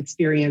of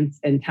experience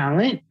and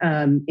talent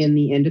in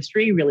the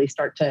industry really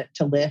start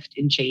to lift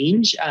and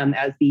change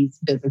as these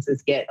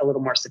businesses get a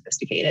little more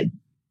sophisticated.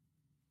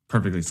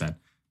 Perfectly said.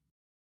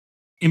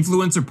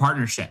 Influencer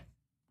partnership.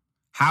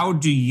 How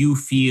do you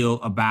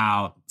feel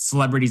about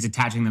celebrities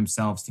attaching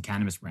themselves to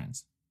cannabis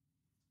brands?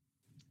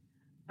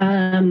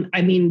 When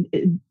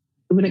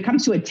it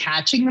comes to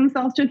attaching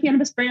themselves to a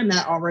cannabis brand,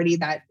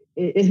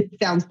 it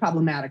sounds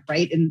problematic,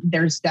 right? And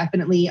there's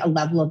definitely a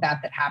level of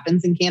that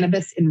happens in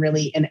cannabis in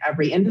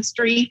every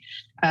industry.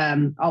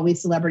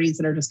 Always celebrities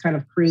that are just kind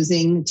of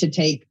cruising to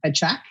take a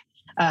check.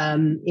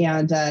 You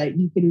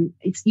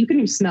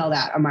can smell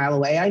that a mile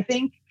away, I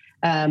think.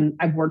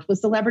 I've worked with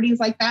celebrities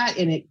like that,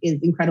 and it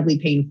is incredibly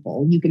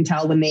painful. You can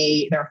tell when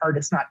their heart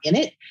is not in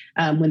it,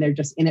 when they're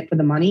just in it for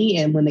the money,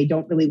 and when they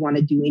don't really want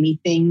to do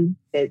anything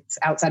that's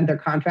outside of their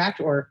contract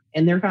or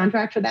in their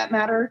contract for that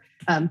matter,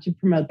 to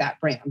promote that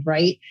brand,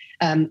 right?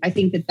 I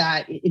think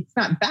that it's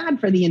not bad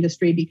for the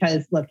industry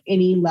because, look,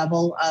 any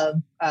level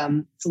of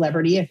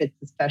celebrity, if it's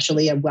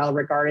especially a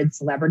well-regarded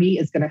celebrity,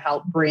 is going to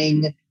help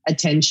bring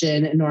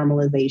attention and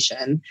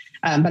normalization.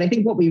 But I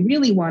think what we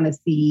really want to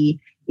see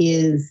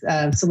is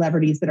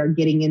celebrities that are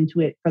getting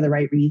into it for the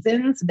right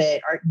reasons,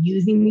 that are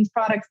using these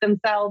products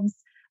themselves,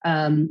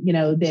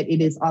 that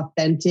it is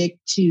authentic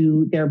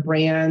to their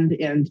brand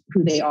and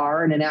who they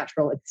are and a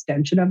natural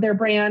extension of their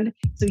brand.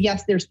 So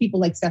yes, there's people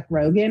like Seth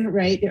Rogen,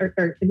 right,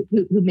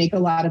 who make a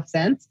lot of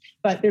sense.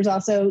 But there's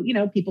also,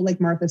 people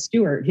like Martha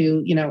Stewart,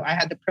 who, I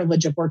had the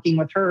privilege of working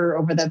with her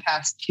over the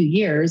past 2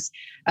 years.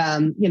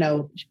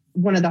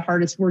 One of the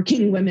hardest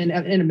working women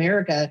in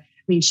America.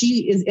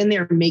 She is in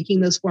there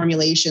making those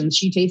formulations.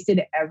 She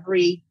tasted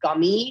every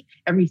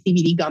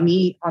CBD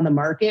gummy on the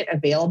market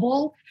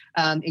available,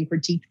 and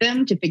critiqued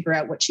them to figure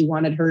out what she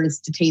wanted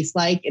hers to taste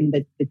like, and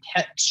the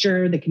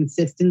texture, the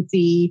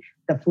consistency,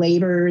 the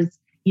flavors,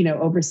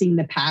 overseeing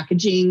the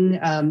packaging,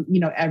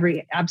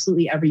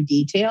 absolutely every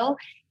detail.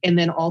 And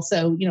then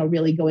also,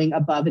 really going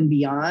above and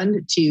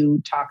beyond to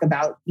talk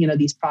about,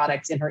 these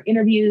products in her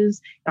interviews,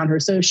 on her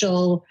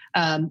social.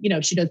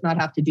 She does not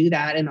have to do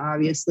that. And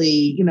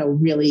obviously,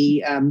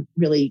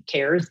 really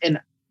cares and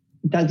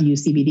does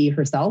use CBD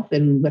herself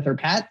and with her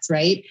pets,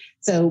 right?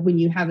 So when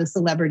you have a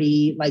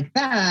celebrity like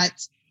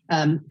that,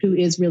 who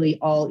is really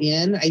all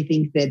in, I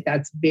think that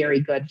that's very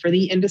good for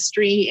the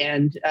industry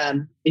and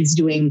is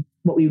doing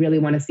what we really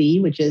want to see,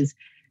 which is,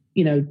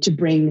 to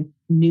bring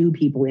new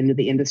people into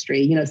the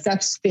industry.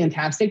 Seth's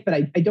fantastic, but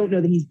I don't know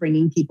that he's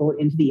bringing people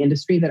into the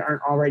industry that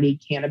aren't already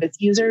cannabis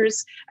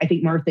users. I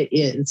think Martha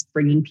is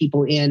bringing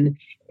people in,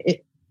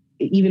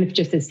 even if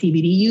just as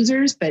CBD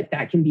users, but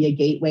that can be a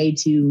gateway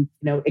to,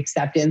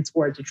 acceptance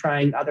or to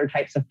trying other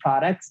types of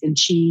products. And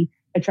she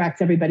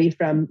attracts everybody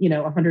from,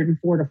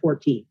 104 to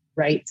 14,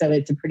 right? So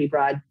it's a pretty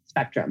broad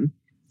spectrum.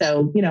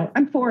 So,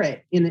 I'm for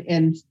it.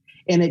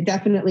 And it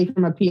definitely,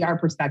 from a PR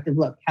perspective,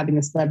 look, having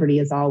a celebrity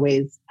is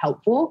always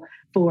helpful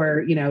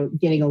for,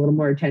 getting a little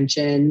more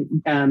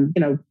attention,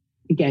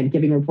 again,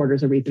 giving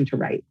reporters a reason to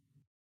write.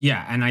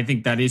 Yeah. And I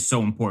think that is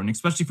so important,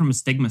 especially from a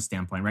stigma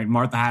standpoint, right?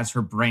 Martha has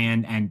her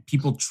brand and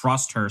people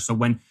trust her. So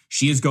when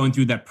she is going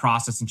through that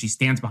process and she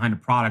stands behind a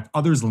product,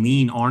 others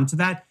lean onto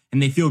that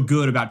and they feel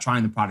good about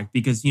trying the product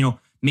because,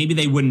 maybe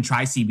they wouldn't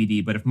try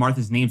CBD, but if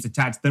Martha's name's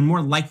attached, they're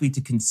more likely to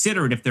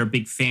consider it if they're a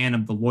big fan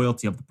of the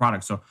loyalty of the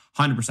product. So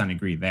 100%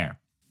 agree there.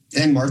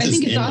 And Martha's, I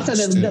think it's also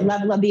the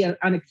level of the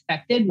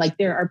unexpected. Like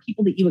there are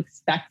people that you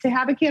expect to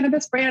have a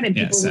cannabis brand and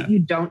people that you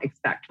don't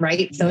expect,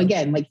 right? Yeah. So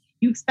again, like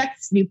you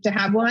expect Snoop to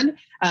have one.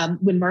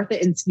 When Martha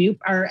and Snoop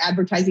are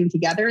advertising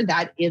together,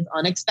 that is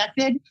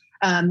unexpected.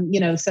 So and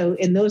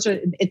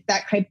it's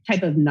that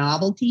type of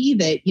novelty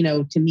that,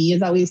 to me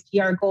is always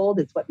PR gold.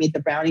 It's what made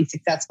the brownie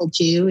successful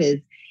too, is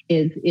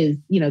is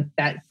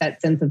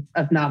that sense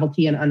of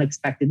novelty and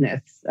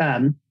unexpectedness.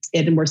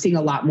 And we're seeing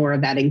a lot more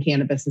of that in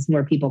cannabis as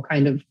more people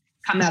kind of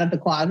come out of the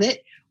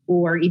closet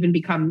or even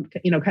become,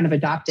 kind of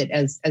adopted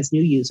as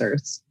new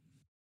users.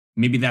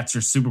 Maybe that's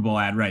your Super Bowl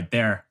ad right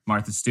there.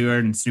 Martha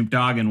Stewart and Snoop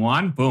Dogg in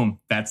one. Boom.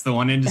 That's the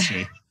one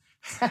industry.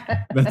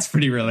 That's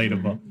pretty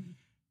relatable.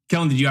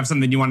 Kellen, did you have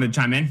something you wanted to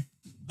chime in?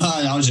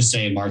 I was just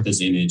saying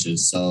Martha's image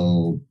is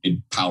so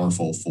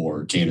powerful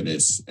for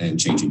cannabis and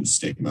changing the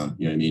stigma.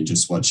 You know what I mean?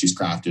 Just what she's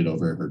crafted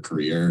over her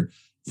career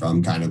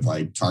from kind of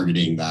like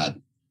targeting that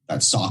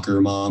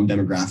soccer mom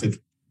demographic,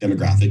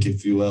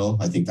 if you will.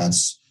 I think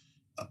that's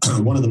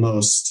one of the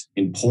most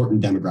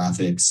important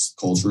demographics,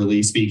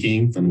 culturally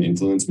speaking, from an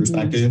influence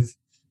perspective,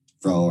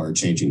 for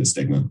changing the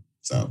stigma.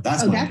 So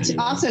that's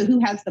also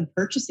who has the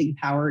purchasing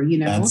power,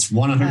 That's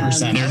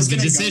 100%. There's the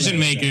decision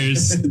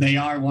makers. They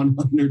are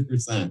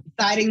 100%.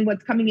 Deciding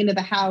what's coming into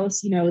the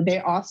house. They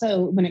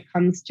also, when it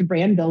comes to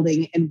brand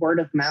building and word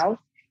of mouth,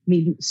 I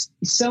mean,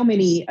 so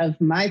many of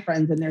my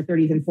friends in their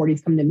 30s and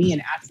 40s come to me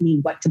and ask me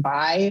what to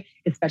buy,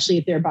 especially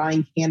if they're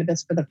buying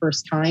cannabis for the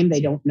first time. They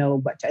don't know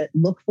what to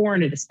look for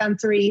in a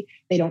dispensary.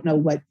 They don't know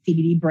what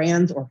CBD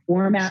brands or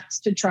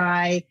formats to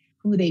try,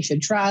 who they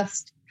should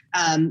trust.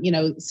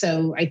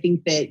 So I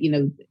think that,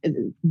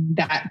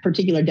 that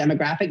particular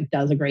demographic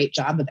does a great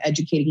job of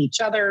educating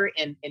each other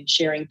and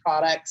sharing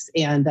products.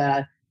 And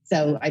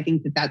so I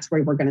think that that's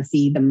where we're going to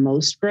see the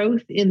most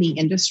growth in the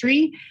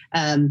industry.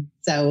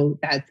 So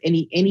that's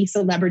any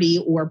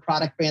celebrity or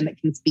product brand that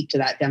can speak to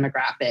that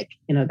demographic.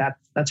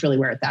 That's really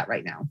where it's at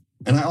right now.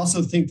 And I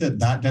also think that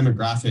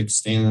demographic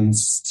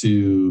stands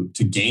to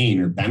gain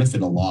or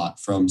benefit a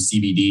lot from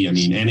CBD. I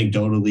mean,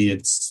 anecdotally,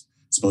 it's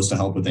supposed to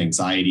help with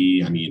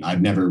anxiety. I mean,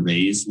 I've never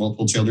raised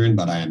multiple children,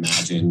 but I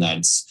imagine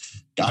that's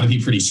got to be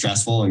pretty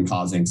stressful and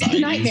cause anxiety.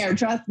 It's a nightmare,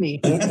 trust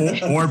me.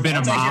 Or been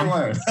a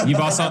mom.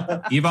 You've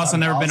also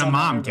never been a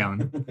mom,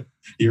 Kellen.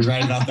 You're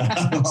right about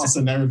that. I've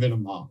also never been a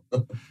mom.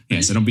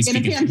 Yeah, so don't be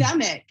speaking. In a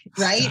pandemic,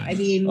 right? I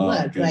mean,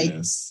 look,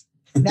 goodness.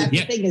 That's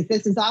the thing is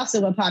this is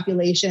also a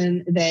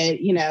population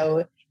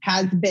that,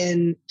 has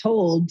been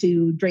told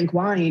to drink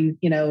wine,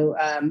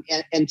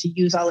 and to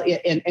use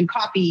and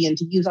coffee and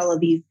to use all of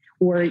these,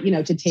 or,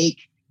 to take,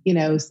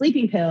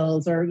 sleeping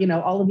pills or,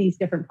 all of these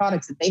different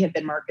products that they have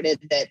been marketed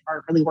that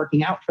aren't really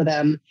working out for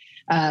them.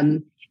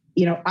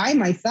 I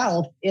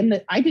myself,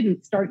 I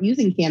didn't start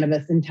using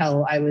cannabis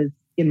until I was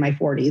in my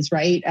 40s,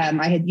 right?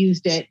 I had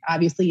used it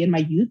obviously in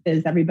my youth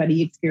as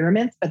everybody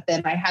experiments, but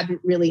then I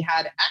hadn't really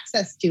had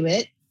access to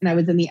it. And I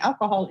was in the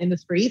alcohol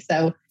industry.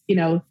 So,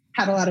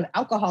 had a lot of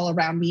alcohol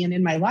around me and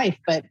in my life,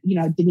 but,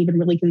 didn't even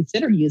really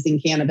consider using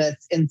cannabis.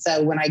 And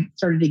so when I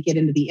started to get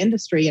into the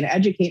industry and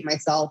educate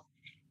myself,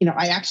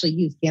 I actually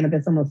use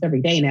cannabis almost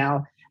every day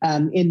now,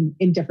 in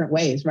different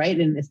ways, right?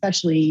 And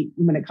especially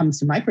when it comes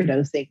to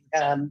microdosing.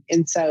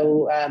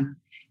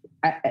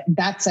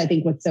 That's, I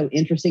think, what's so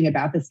interesting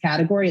about this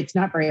category. It's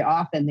not very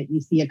often that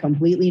you see a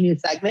completely new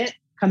segment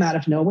come out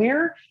of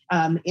nowhere,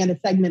 and a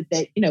segment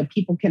that,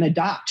 people can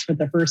adopt for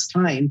the first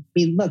time. I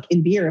mean, look,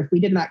 in beer, if we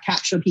did not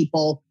capture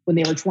people when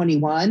they were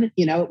 21,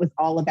 it was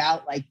all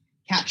about like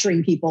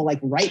capturing people like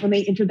right when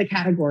they entered the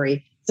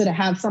category. So to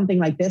have something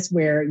like this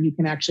where you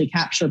can actually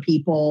capture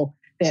people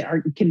that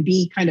can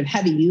be kind of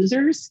heavy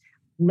users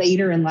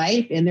later in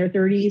life, in their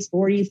 30s,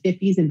 40s,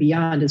 50s, and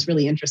beyond is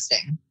really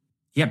interesting.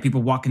 Yeah,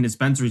 people walk in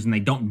dispensaries and they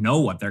don't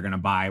know what they're going to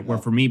buy. Where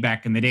for me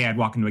back in the day, I'd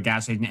walk into a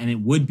gas station and it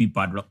would be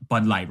Bud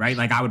Light, right?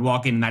 Like I would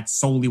walk in and that's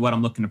solely what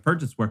I'm looking to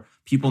purchase, where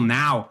people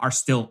now are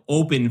still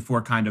open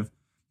for kind of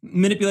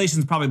manipulation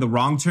is probably the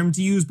wrong term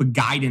to use, but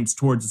guidance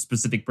towards a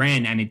specific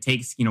brand. And it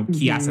takes,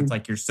 key assets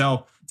like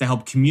yourself to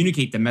help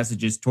communicate the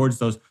messages towards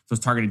those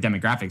targeted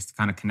demographics to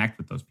kind of connect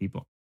with those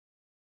people.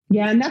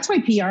 Yeah. And that's why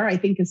PR, I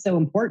think, is so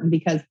important,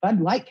 because Bud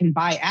Light can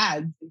buy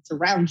ads and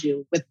surround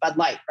you with Bud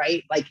Light,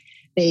 right? Like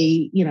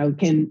they,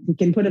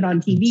 can put it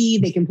on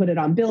TV, they can put it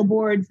on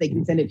billboards, they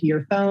can send it to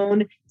your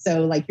phone.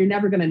 So like, you're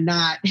never going to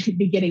not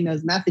be getting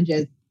those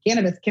messages.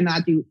 Cannabis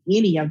cannot do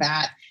any of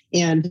that.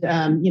 And,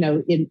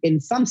 in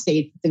some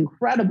states, it's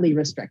incredibly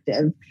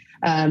restrictive.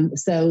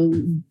 So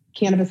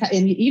cannabis,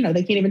 and,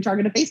 they can't even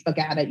target a Facebook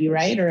ad at you,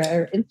 right?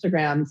 Or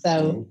Instagram.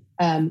 So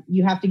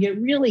you have to get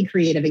really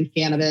creative in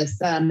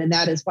cannabis. And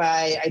that is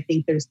why I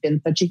think there's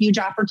been such a huge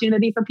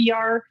opportunity for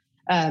PR.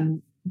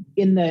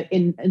 In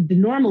the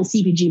normal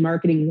CPG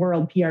marketing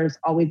world, PR is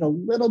always a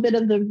little bit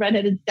of the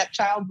redheaded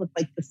stepchild with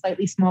like the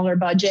slightly smaller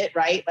budget,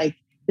 right? Like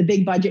the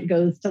big budget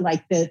goes to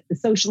like the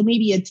social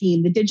media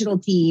team, the digital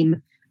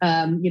team,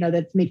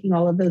 that's making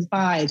all of those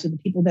buys, or the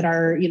people that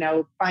are,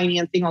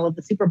 financing all of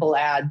the Superbowl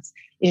ads.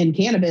 In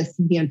cannabis,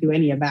 you can't do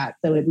any of that.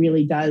 So it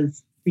really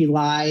does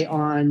rely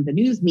on the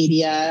news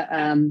media,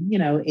 and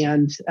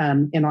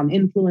on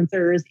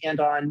influencers and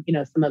on,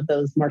 some of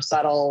those more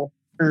subtle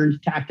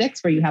earned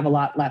tactics where you have a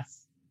lot less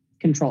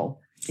control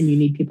and you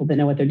need people that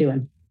know what they're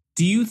doing.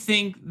 Do you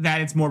think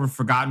that it's more of a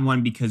forgotten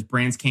one because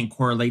brands can't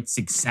correlate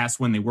success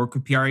when they work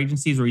with PR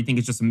agencies, or you think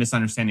it's just a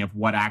misunderstanding of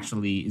what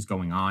actually is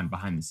going on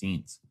behind the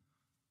scenes?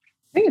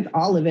 I think it's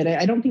all of it.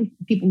 I don't think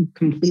people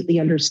completely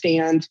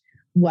understand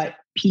what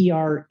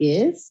PR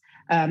is.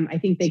 I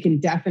think they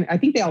can I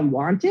think they all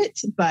want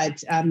it,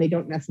 but they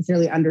don't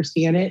necessarily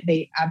understand it.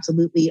 They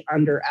absolutely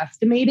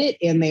underestimate it,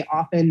 and they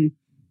often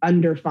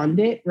underfund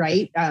it,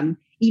 right?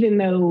 Even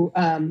though,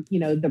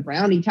 the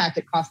brownie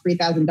tactic costs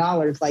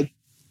 $3,000, like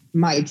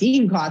my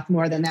team costs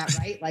more than that,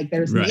 right? Like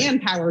there's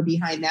manpower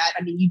behind that.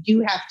 I mean, you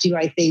do have to,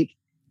 I think,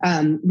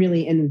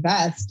 really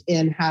invest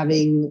in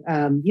having,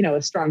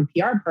 a strong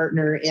PR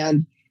partner.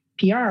 And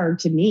PR,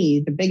 to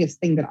me, the biggest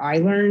thing that I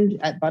learned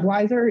at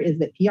Budweiser is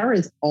that PR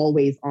is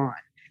always on.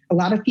 A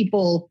lot of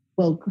people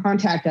will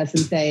contact us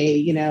and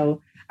say,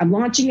 I'm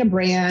launching a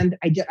brand.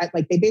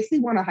 They basically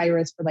want to hire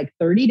us for like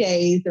 30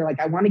 days. They're like,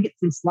 I want to get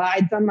some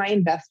slides on my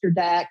investor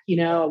deck.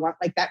 I want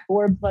like that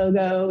Forbes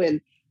logo.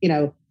 And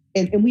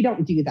we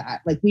don't do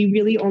that. Like we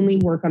really only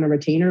work on a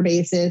retainer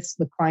basis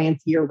with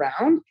clients year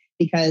round,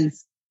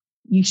 because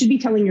you should be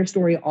telling your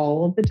story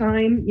all of the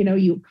time.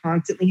 You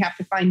constantly have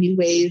to find new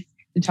ways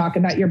to talk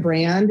about your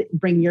brand,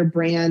 bring your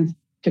brand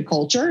to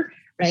culture,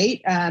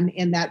 right?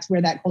 And that's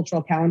where that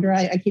cultural calendar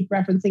I keep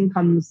referencing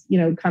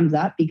comes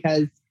up,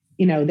 because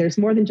there's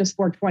more than just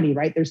 420,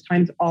 right? There's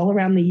times all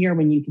around the year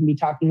when you can be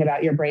talking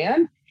about your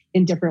brand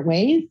in different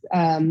ways,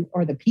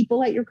 or the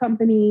people at your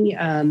company,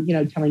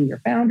 telling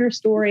your founder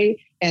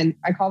story. And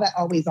I call that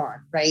always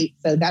on, right?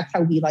 So that's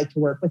how we like to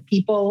work with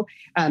people,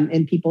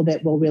 and people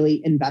that will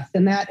really invest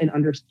in that and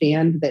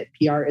understand that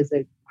PR is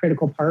a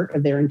critical part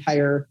of their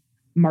entire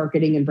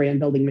marketing and brand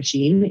building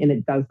machine, and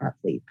it does not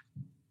sleep.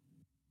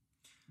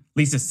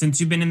 Lisa, since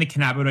you've been in the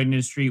cannabinoid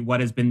industry, what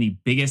has been the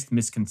biggest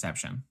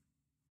misconception?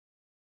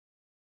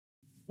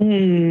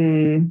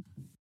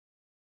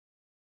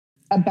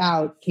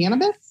 About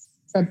cannabis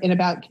and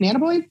about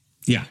cannabinoids?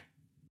 Yeah.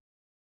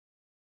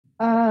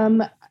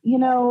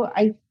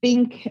 I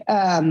think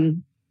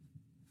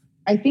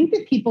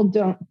that people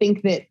don't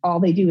think that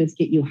all they do is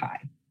get you high,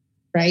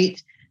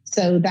 right?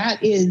 So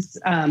that is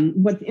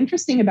what's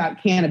interesting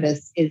about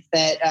cannabis is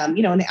that, in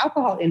the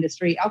alcohol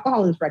industry,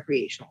 alcohol is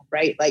recreational,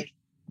 right? Like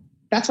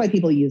that's why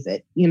people use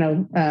it.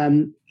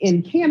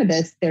 In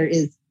cannabis, there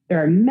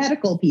are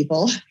medical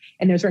people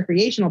and there's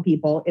recreational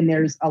people, and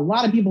there's a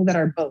lot of people that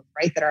are both,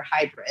 right? That are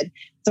hybrid.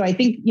 So I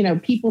think,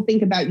 people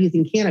think about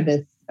using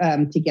cannabis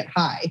to get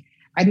high.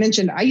 I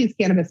mentioned I use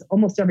cannabis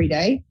almost every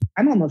day.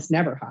 I'm almost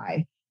never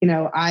high.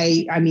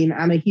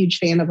 I'm a huge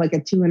fan of like a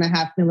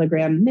 2.5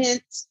 milligram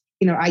mint.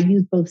 I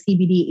use both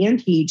CBD and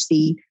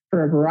THC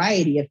for a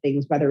variety of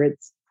things, whether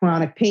it's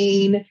chronic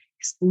pain,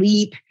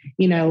 sleep,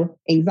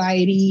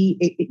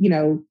 anxiety,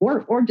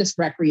 or just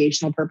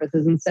recreational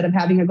purposes instead of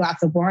having a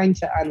glass of wine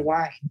to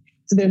unwind.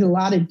 So there's a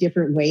lot of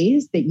different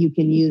ways that you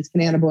can use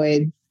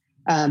cannabinoids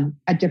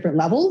at different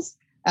levels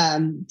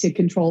to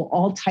control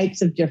all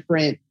types of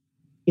different,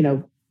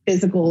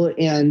 physical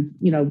and,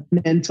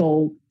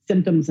 mental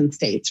symptoms and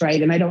states,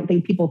 right? And I don't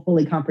think people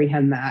fully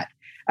comprehend that.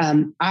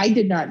 I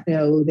did not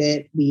know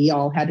that we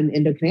all had an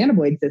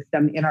endocannabinoid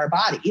system in our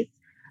bodies,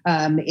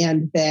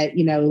 and that,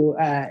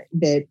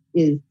 that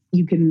is,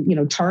 you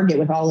can, target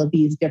with all of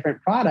these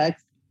different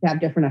products to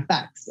have different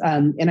effects.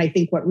 And I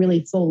think what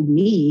really sold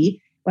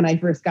me when I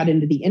first got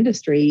into the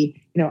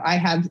industry, I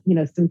have,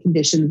 some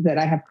conditions that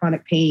I have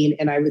chronic pain,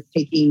 and I was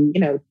taking,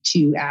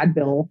 2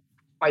 Advil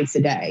twice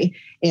a day.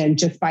 And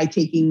just by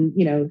taking,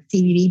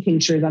 CBD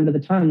tinctures under the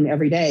tongue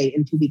every day,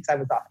 in 2 weeks, I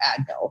was off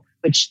Advil,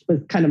 which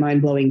was kind of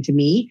mind blowing to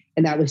me.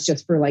 And that was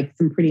just for like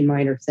some pretty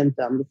minor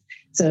symptoms.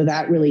 So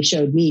that really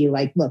showed me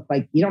like, look,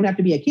 like you don't have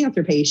to be a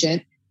cancer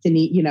patient to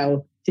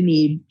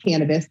need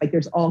cannabis. Like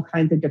there's all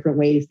kinds of different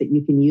ways that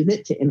you can use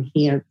it to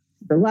enhance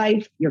your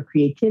life, your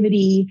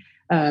creativity,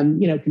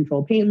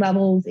 control pain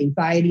levels,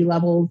 anxiety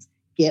levels,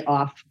 get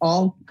off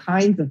all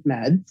kinds of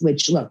meds,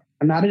 which look,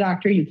 I'm not a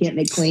doctor. You can't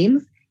make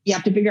claims. You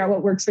have to figure out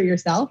what works for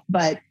yourself.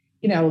 But,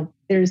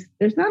 there's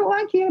not a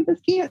lot cannabis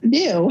can't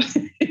do,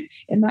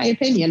 in my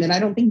opinion. And I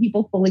don't think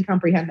people fully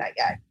comprehend that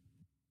yet.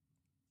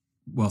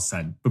 Well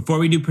said. Before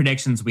we do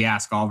predictions, we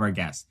ask all of our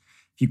guests,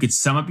 if you could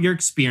sum up your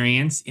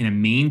experience in a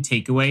main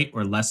takeaway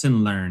or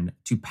lesson learned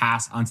to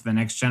pass on to the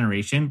next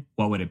generation,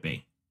 what would it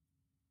be?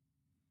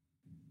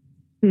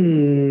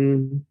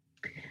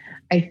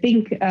 I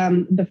think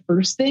the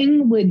first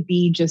thing would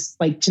be just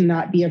like to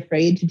not be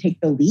afraid to take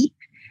the leap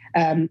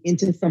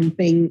into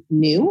something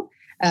new.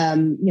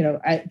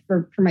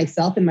 For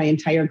myself in my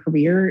entire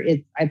career,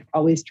 I've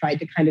always tried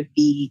to kind of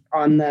be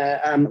on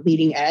the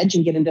leading edge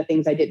and get into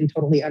things I didn't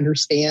totally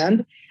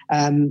understand.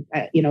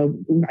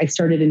 I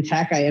started in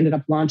tech. I ended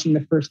up launching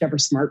the first ever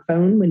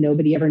smartphone when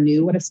nobody ever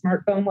knew what a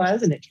smartphone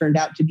was. And it turned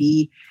out to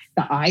be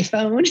the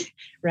iPhone,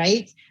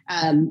 right?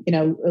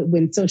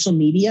 When social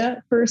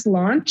media first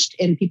launched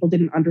and people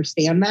didn't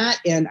understand that.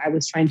 And I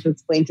was trying to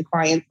explain to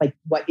clients, like,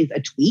 what is a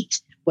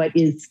tweet? What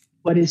is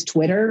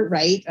Twitter,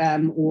 right?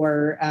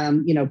 Or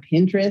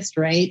Pinterest,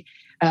 right?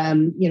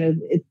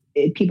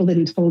 People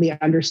didn't totally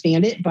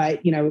understand it,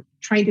 but,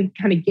 trying to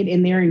kind of get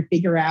in there and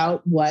figure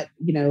out what,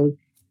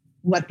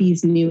 what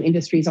these new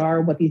industries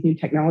are, what these new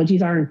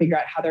technologies are, and figure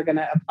out how they're going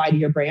to apply to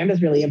your brand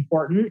is really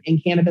important.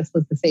 And cannabis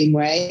was the same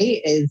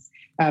way, is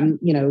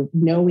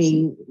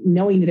knowing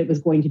that it was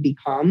going to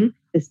become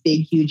this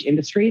big, huge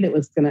industry that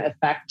was going to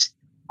affect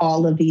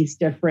all of these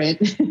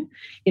different,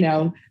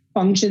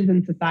 functions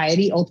in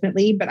society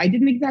ultimately. But I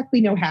didn't exactly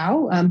know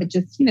how, but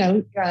just,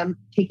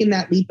 taking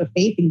that leap of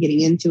faith and getting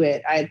into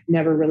it, I've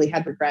never really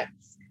had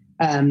regrets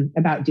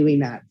about doing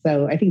that.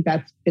 So I think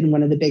that's been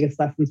one of the biggest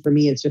lessons for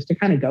me, is just to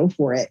kind of go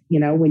for it,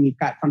 when you've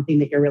got something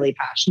that you're really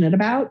passionate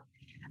about.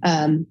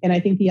 And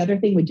I think the other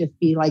thing would just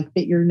be like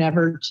that you're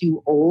never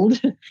too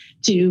old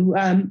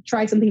to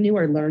try something new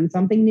or learn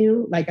something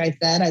new. Like I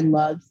said, I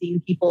love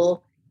seeing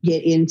people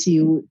get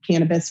into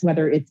cannabis,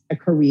 whether it's a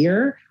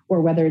career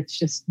or whether it's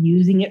just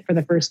using it for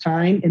the first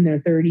time in their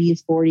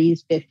 30s,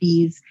 40s,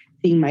 50s,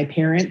 seeing my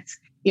parents,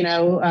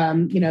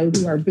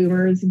 who are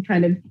boomers and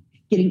kind of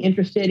getting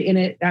interested in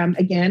it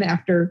again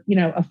after,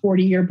 a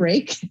 40-year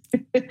break,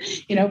 from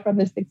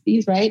the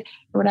 60s, right?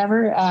 Or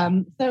whatever.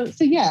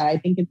 So yeah, I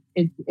think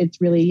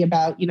it's really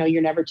about,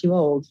 you're never too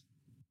old.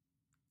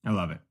 I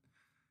love it.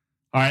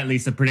 All right,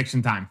 Lisa,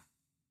 prediction time.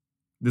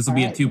 This will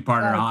be a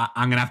two-parter.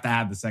 I'm going to have to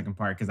add the second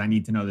part because I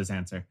need to know this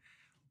answer.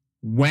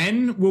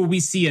 When will we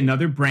see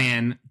another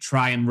brand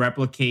try and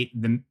replicate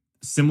the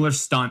similar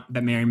stunt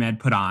that MaryMed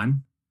put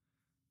on?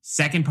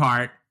 Second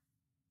part,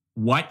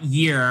 what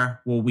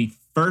year will we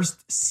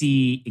first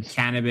see a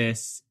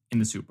cannabis in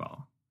the Super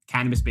Bowl?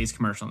 Cannabis-based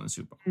commercial in the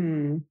Super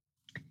Bowl.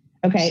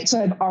 Okay,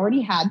 so I've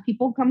already had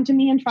people come to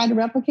me and try to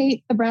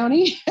replicate the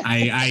brownie.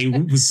 I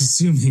was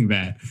assuming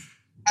that.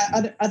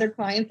 Other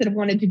clients that have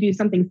wanted to do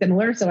something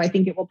similar. So I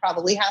think it will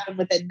probably happen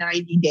within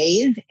 90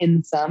 days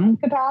in some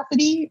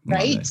capacity,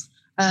 right?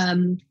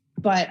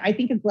 But I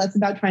think it's less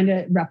about trying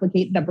to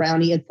replicate the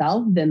brownie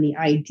itself than the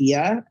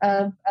idea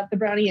of the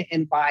brownie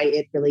and why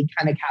it really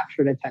kind of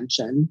captured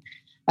attention.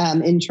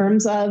 In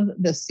terms of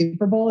the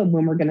Super Bowl and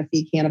when we're going to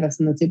see cannabis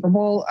in the Super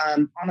Bowl,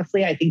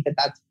 honestly, I think that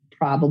that's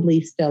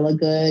probably still a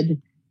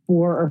good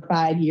 4 or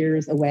 5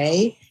 years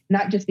away,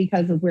 not just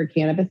because of where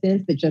cannabis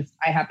is, but just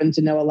I happen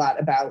to know a lot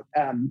about,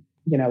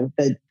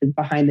 the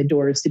behind the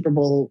doors Super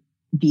Bowl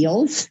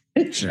deals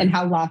and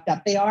how locked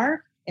up they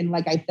are. And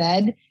like I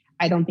said,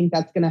 I don't think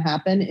that's going to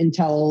happen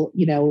until,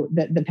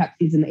 the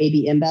Pepsis and the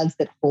AB InBevs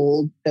that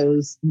hold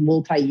those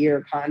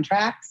multi-year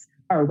contracts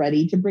are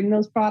ready to bring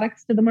those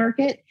products to the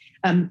market.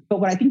 But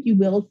what I think you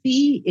will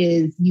see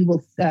is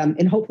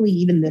and hopefully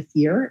even this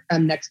year,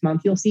 next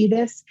month, you'll see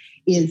this,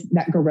 is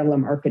that guerrilla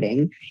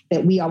marketing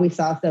that we always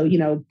saw.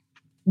 So,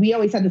 we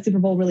always had the Super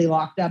Bowl really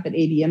locked up at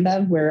AB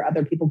InBev where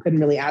other people couldn't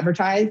really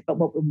advertise. But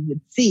what we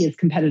would see is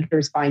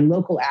competitors buying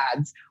local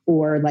ads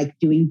or like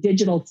doing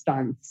digital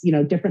stunts,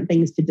 different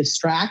things to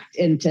distract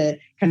and to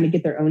kind of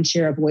get their own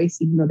share of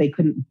voice, even though they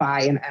couldn't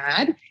buy an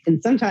ad.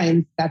 And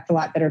sometimes that's a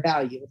lot better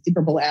value. A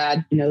Super Bowl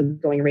ad,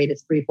 going rate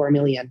is 3-4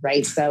 million,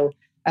 right? So,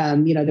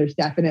 there's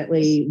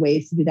definitely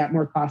ways to do that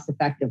more cost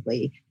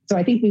effectively. So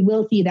I think we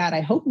will see that.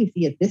 I hope we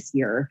see it this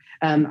year.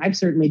 I've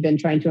certainly been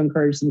trying to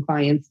encourage some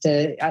clients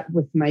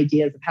with some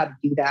ideas of how to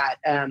do that.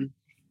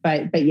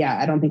 But yeah,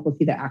 I don't think we'll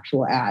see the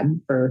actual ad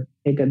for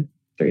a good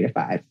 3 to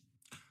 5. A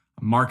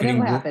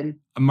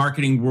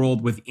marketing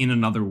world within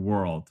another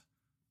world.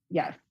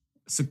 Yes.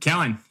 So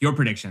Kellen, your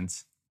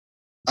predictions.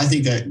 I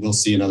think that we'll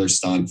see another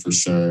stunt for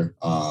sure.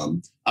 I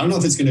don't know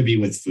if it's going to be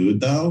with food,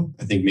 though.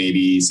 I think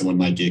maybe someone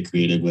might get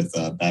creative with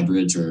a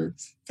beverage or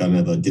kind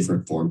of a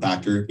different form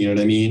factor. You know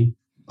what I mean?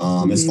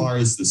 As far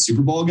as the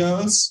Super Bowl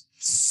goes,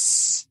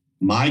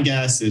 my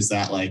guess is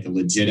that like a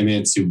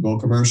legitimate Super Bowl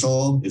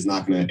commercial is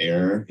not going to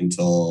air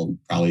until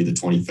probably the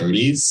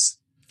 2030s,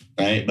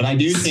 right? But I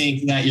do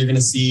think that you're going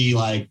to see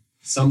like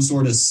some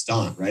sort of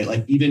stunt, right?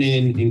 Like even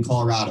in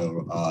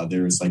Colorado,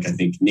 there was like, I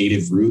think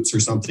Native Roots or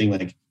something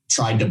like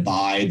tried to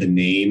buy the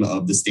name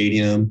of the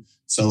stadium.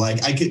 So like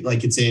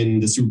it's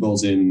in the Super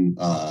Bowl's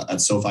at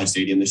SoFi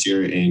Stadium this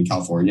year in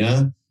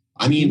California.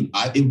 I mean,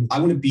 I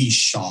wouldn't be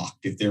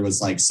shocked if there was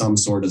like some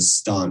sort of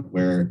stunt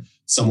where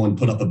someone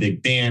put up a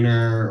big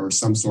banner or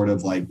some sort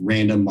of like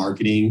random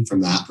marketing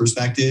from that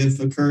perspective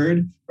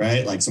occurred,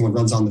 right? Like someone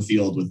runs on the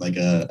field with like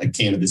a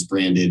cannabis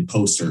branded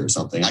poster or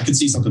something. I could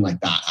see something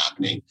like that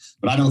happening,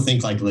 but I don't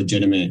think like a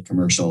legitimate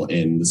commercial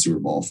in the Super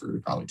Bowl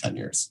for probably 10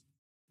 years.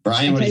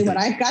 Brian,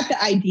 I've got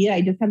the idea. I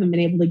just haven't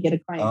been able to get a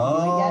client.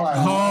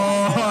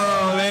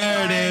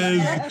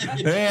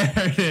 There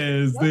it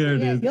is.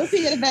 You'll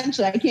see it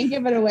eventually. I can't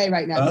give it away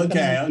right now.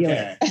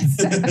 Okay.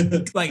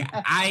 Like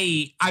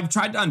I've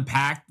tried to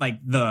unpack like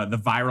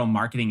the viral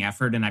marketing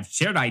effort, and I've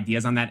shared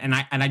ideas on that, and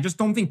I just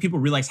don't think people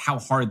realize how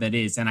hard that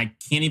is. And I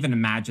can't even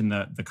imagine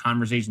the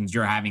conversations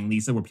you're having,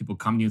 Lisa, where people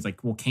come to you and it's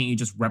like, well, can't you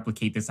just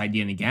replicate this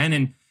idea again?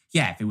 And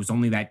yeah, if it was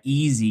only that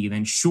easy,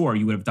 then sure,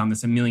 you would have done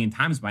this a million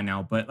times by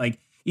now. But like,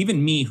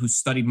 even me who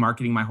studied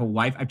marketing my whole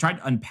life, I've tried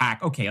to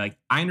unpack, okay, like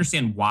I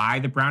understand why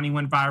the brownie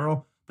went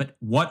viral, but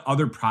what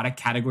other product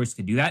categories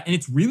could do that? And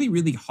it's really,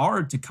 really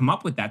hard to come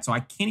up with that. So I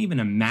can't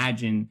even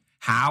imagine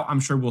how. I'm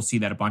sure we'll see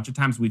that a bunch of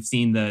times. We've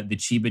seen the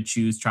Chiba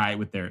Chews try it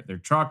with their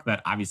truck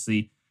that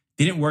obviously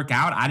didn't work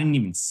out. I didn't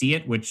even see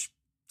it, which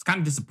is kind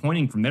of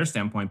disappointing from their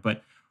standpoint.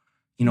 But,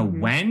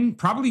 when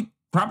probably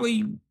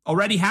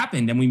already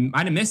happened and we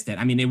might have missed it.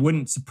 I mean, it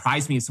wouldn't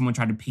surprise me if someone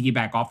tried to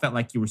piggyback off that,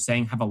 like you were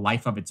saying, have a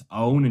life of its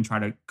own and try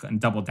to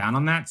double down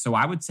on that. So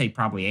I would say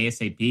probably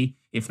ASAP,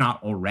 if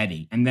not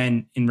already. And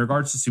then in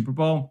regards to Super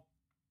Bowl,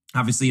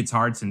 obviously it's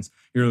hard since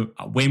you're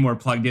way more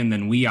plugged in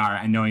than we are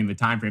and knowing the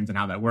timeframes and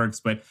how that works.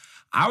 But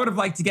I would have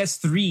liked to guess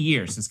 3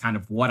 years is kind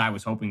of what I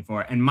was hoping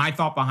for. And my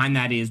thought behind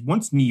that is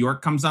once New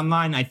York comes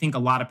online, I think a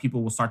lot of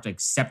people will start to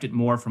accept it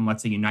more from,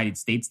 let's say, United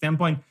States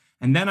standpoint.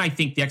 And then I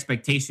think the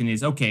expectation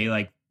is, okay,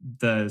 like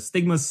the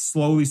stigma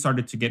slowly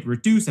started to get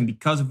reduced. And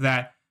because of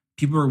that,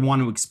 people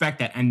want to expect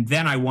that. And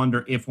then I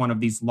wonder if one of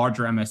these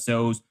larger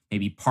MSOs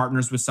maybe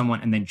partners with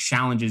someone and then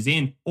challenges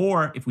in,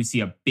 or if we see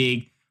a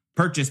big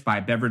purchase by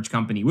a beverage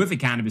company with a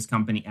cannabis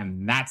company.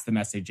 And that's the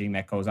messaging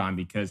that goes on,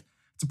 because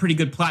it's a pretty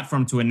good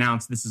platform to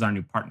announce this is our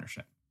new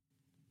partnership.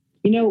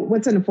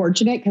 What's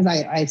unfortunate, because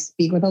I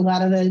speak with a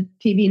lot of the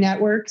TV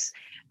networks,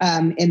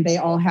 and they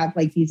all have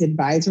like these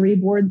advisory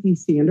boards,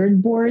 these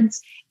standard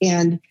boards.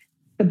 And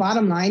the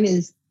bottom line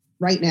is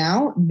right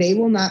now, they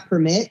will not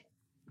permit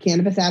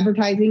cannabis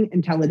advertising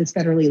until it is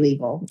federally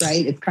legal,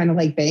 right? It's kind of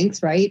like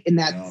banks, right? And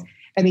that's,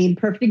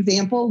 perfect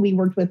example. We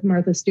worked with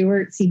Martha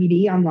Stewart,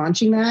 CBD, on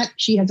launching that.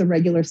 She has a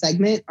regular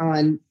segment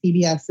on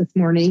CBS This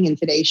Morning and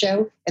Today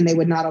Show, and they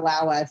would not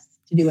allow us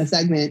to do a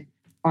segment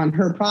on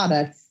her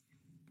products,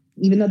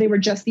 even though they were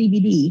just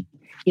CBD,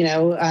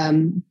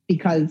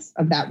 because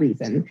of that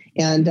reason.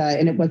 And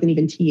it wasn't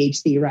even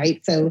THC,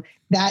 right? So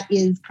that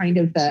is kind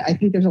of I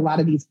think there's a lot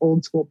of these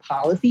old school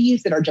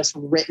policies that are just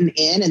written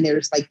in, and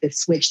there's like this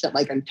switch that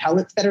like until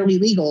it's federally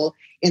legal,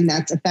 and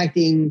that's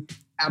affecting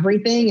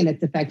everything, and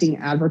it's affecting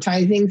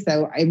advertising.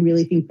 So I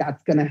really think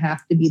that's going to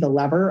have to be the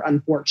lever,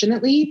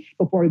 unfortunately,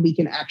 before we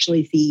can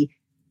actually see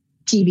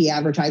TV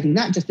advertising,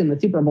 not just in the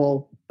Super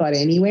Bowl, but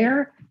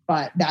anywhere.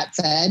 But that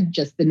said,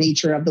 just the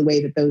nature of the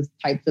way that those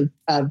types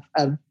of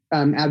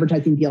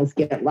advertising deals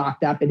get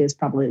locked up, it is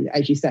probably,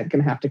 as you said,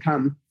 going to have to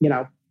come,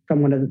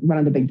 from one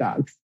of the big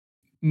dogs.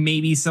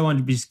 Maybe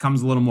someone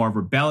becomes a little more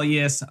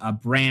rebellious, a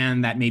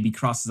brand that maybe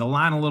crosses the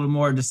line a little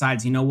more,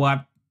 decides, you know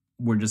what,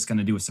 we're just going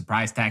to do a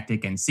surprise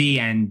tactic and see,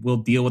 and we'll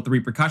deal with the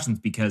repercussions,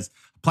 because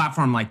a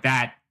platform like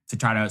that to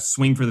try to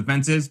swing for the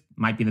fences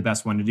might be the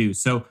best one to do.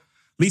 So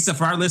Lisa,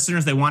 for our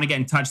listeners, they want to get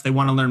in touch, they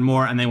want to learn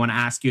more, and they want to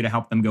ask you to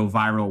help them go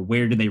viral.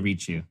 Where do they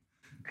reach you?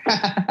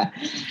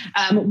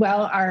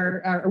 Well,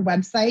 our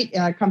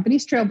website,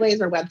 company's Trailblaze,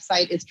 our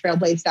website is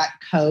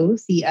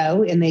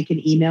trailblaze.co, and they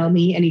can email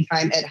me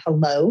anytime at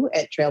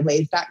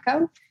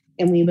hello@trailblaze.co.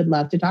 And we would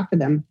love to talk to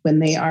them when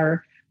they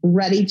are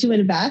ready to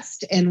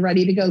invest and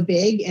ready to go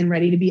big and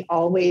ready to be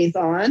always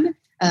on.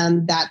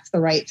 That's the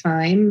right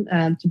time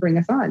to bring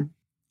us on.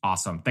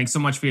 Awesome. Thanks so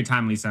much for your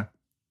time, Lisa.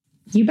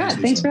 You bet.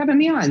 Thanks for having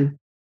me on.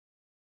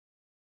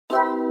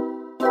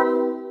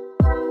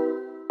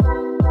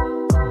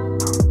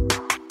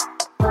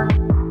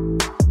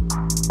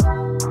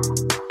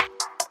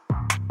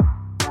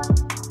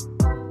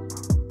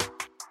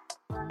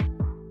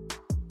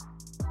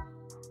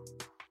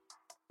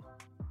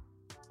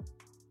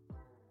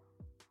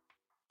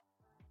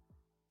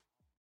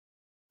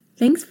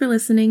 Thanks for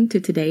listening to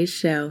today's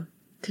show.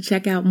 To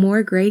check out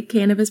more great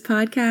cannabis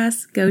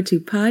podcasts, go to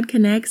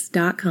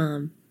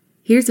podconnects.com.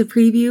 Here's a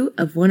preview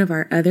of one of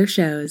our other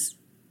shows.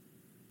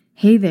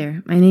 Hey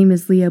there, my name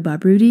is Leah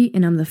Babrudi,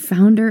 and I'm the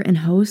founder and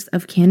host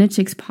of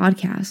CannaChicks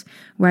Podcast,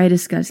 where I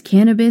discuss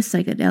cannabis,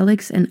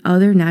 psychedelics, and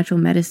other natural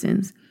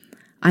medicines.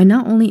 I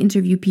not only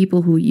interview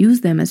people who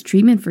use them as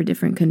treatment for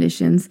different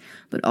conditions,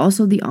 but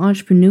also the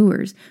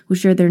entrepreneurs who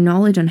share their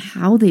knowledge on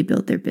how they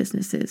built their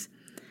businesses.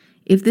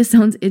 If this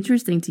sounds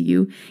interesting to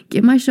you,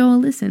 give my show a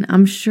listen.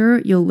 I'm sure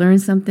you'll learn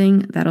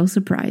something that'll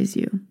surprise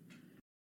you.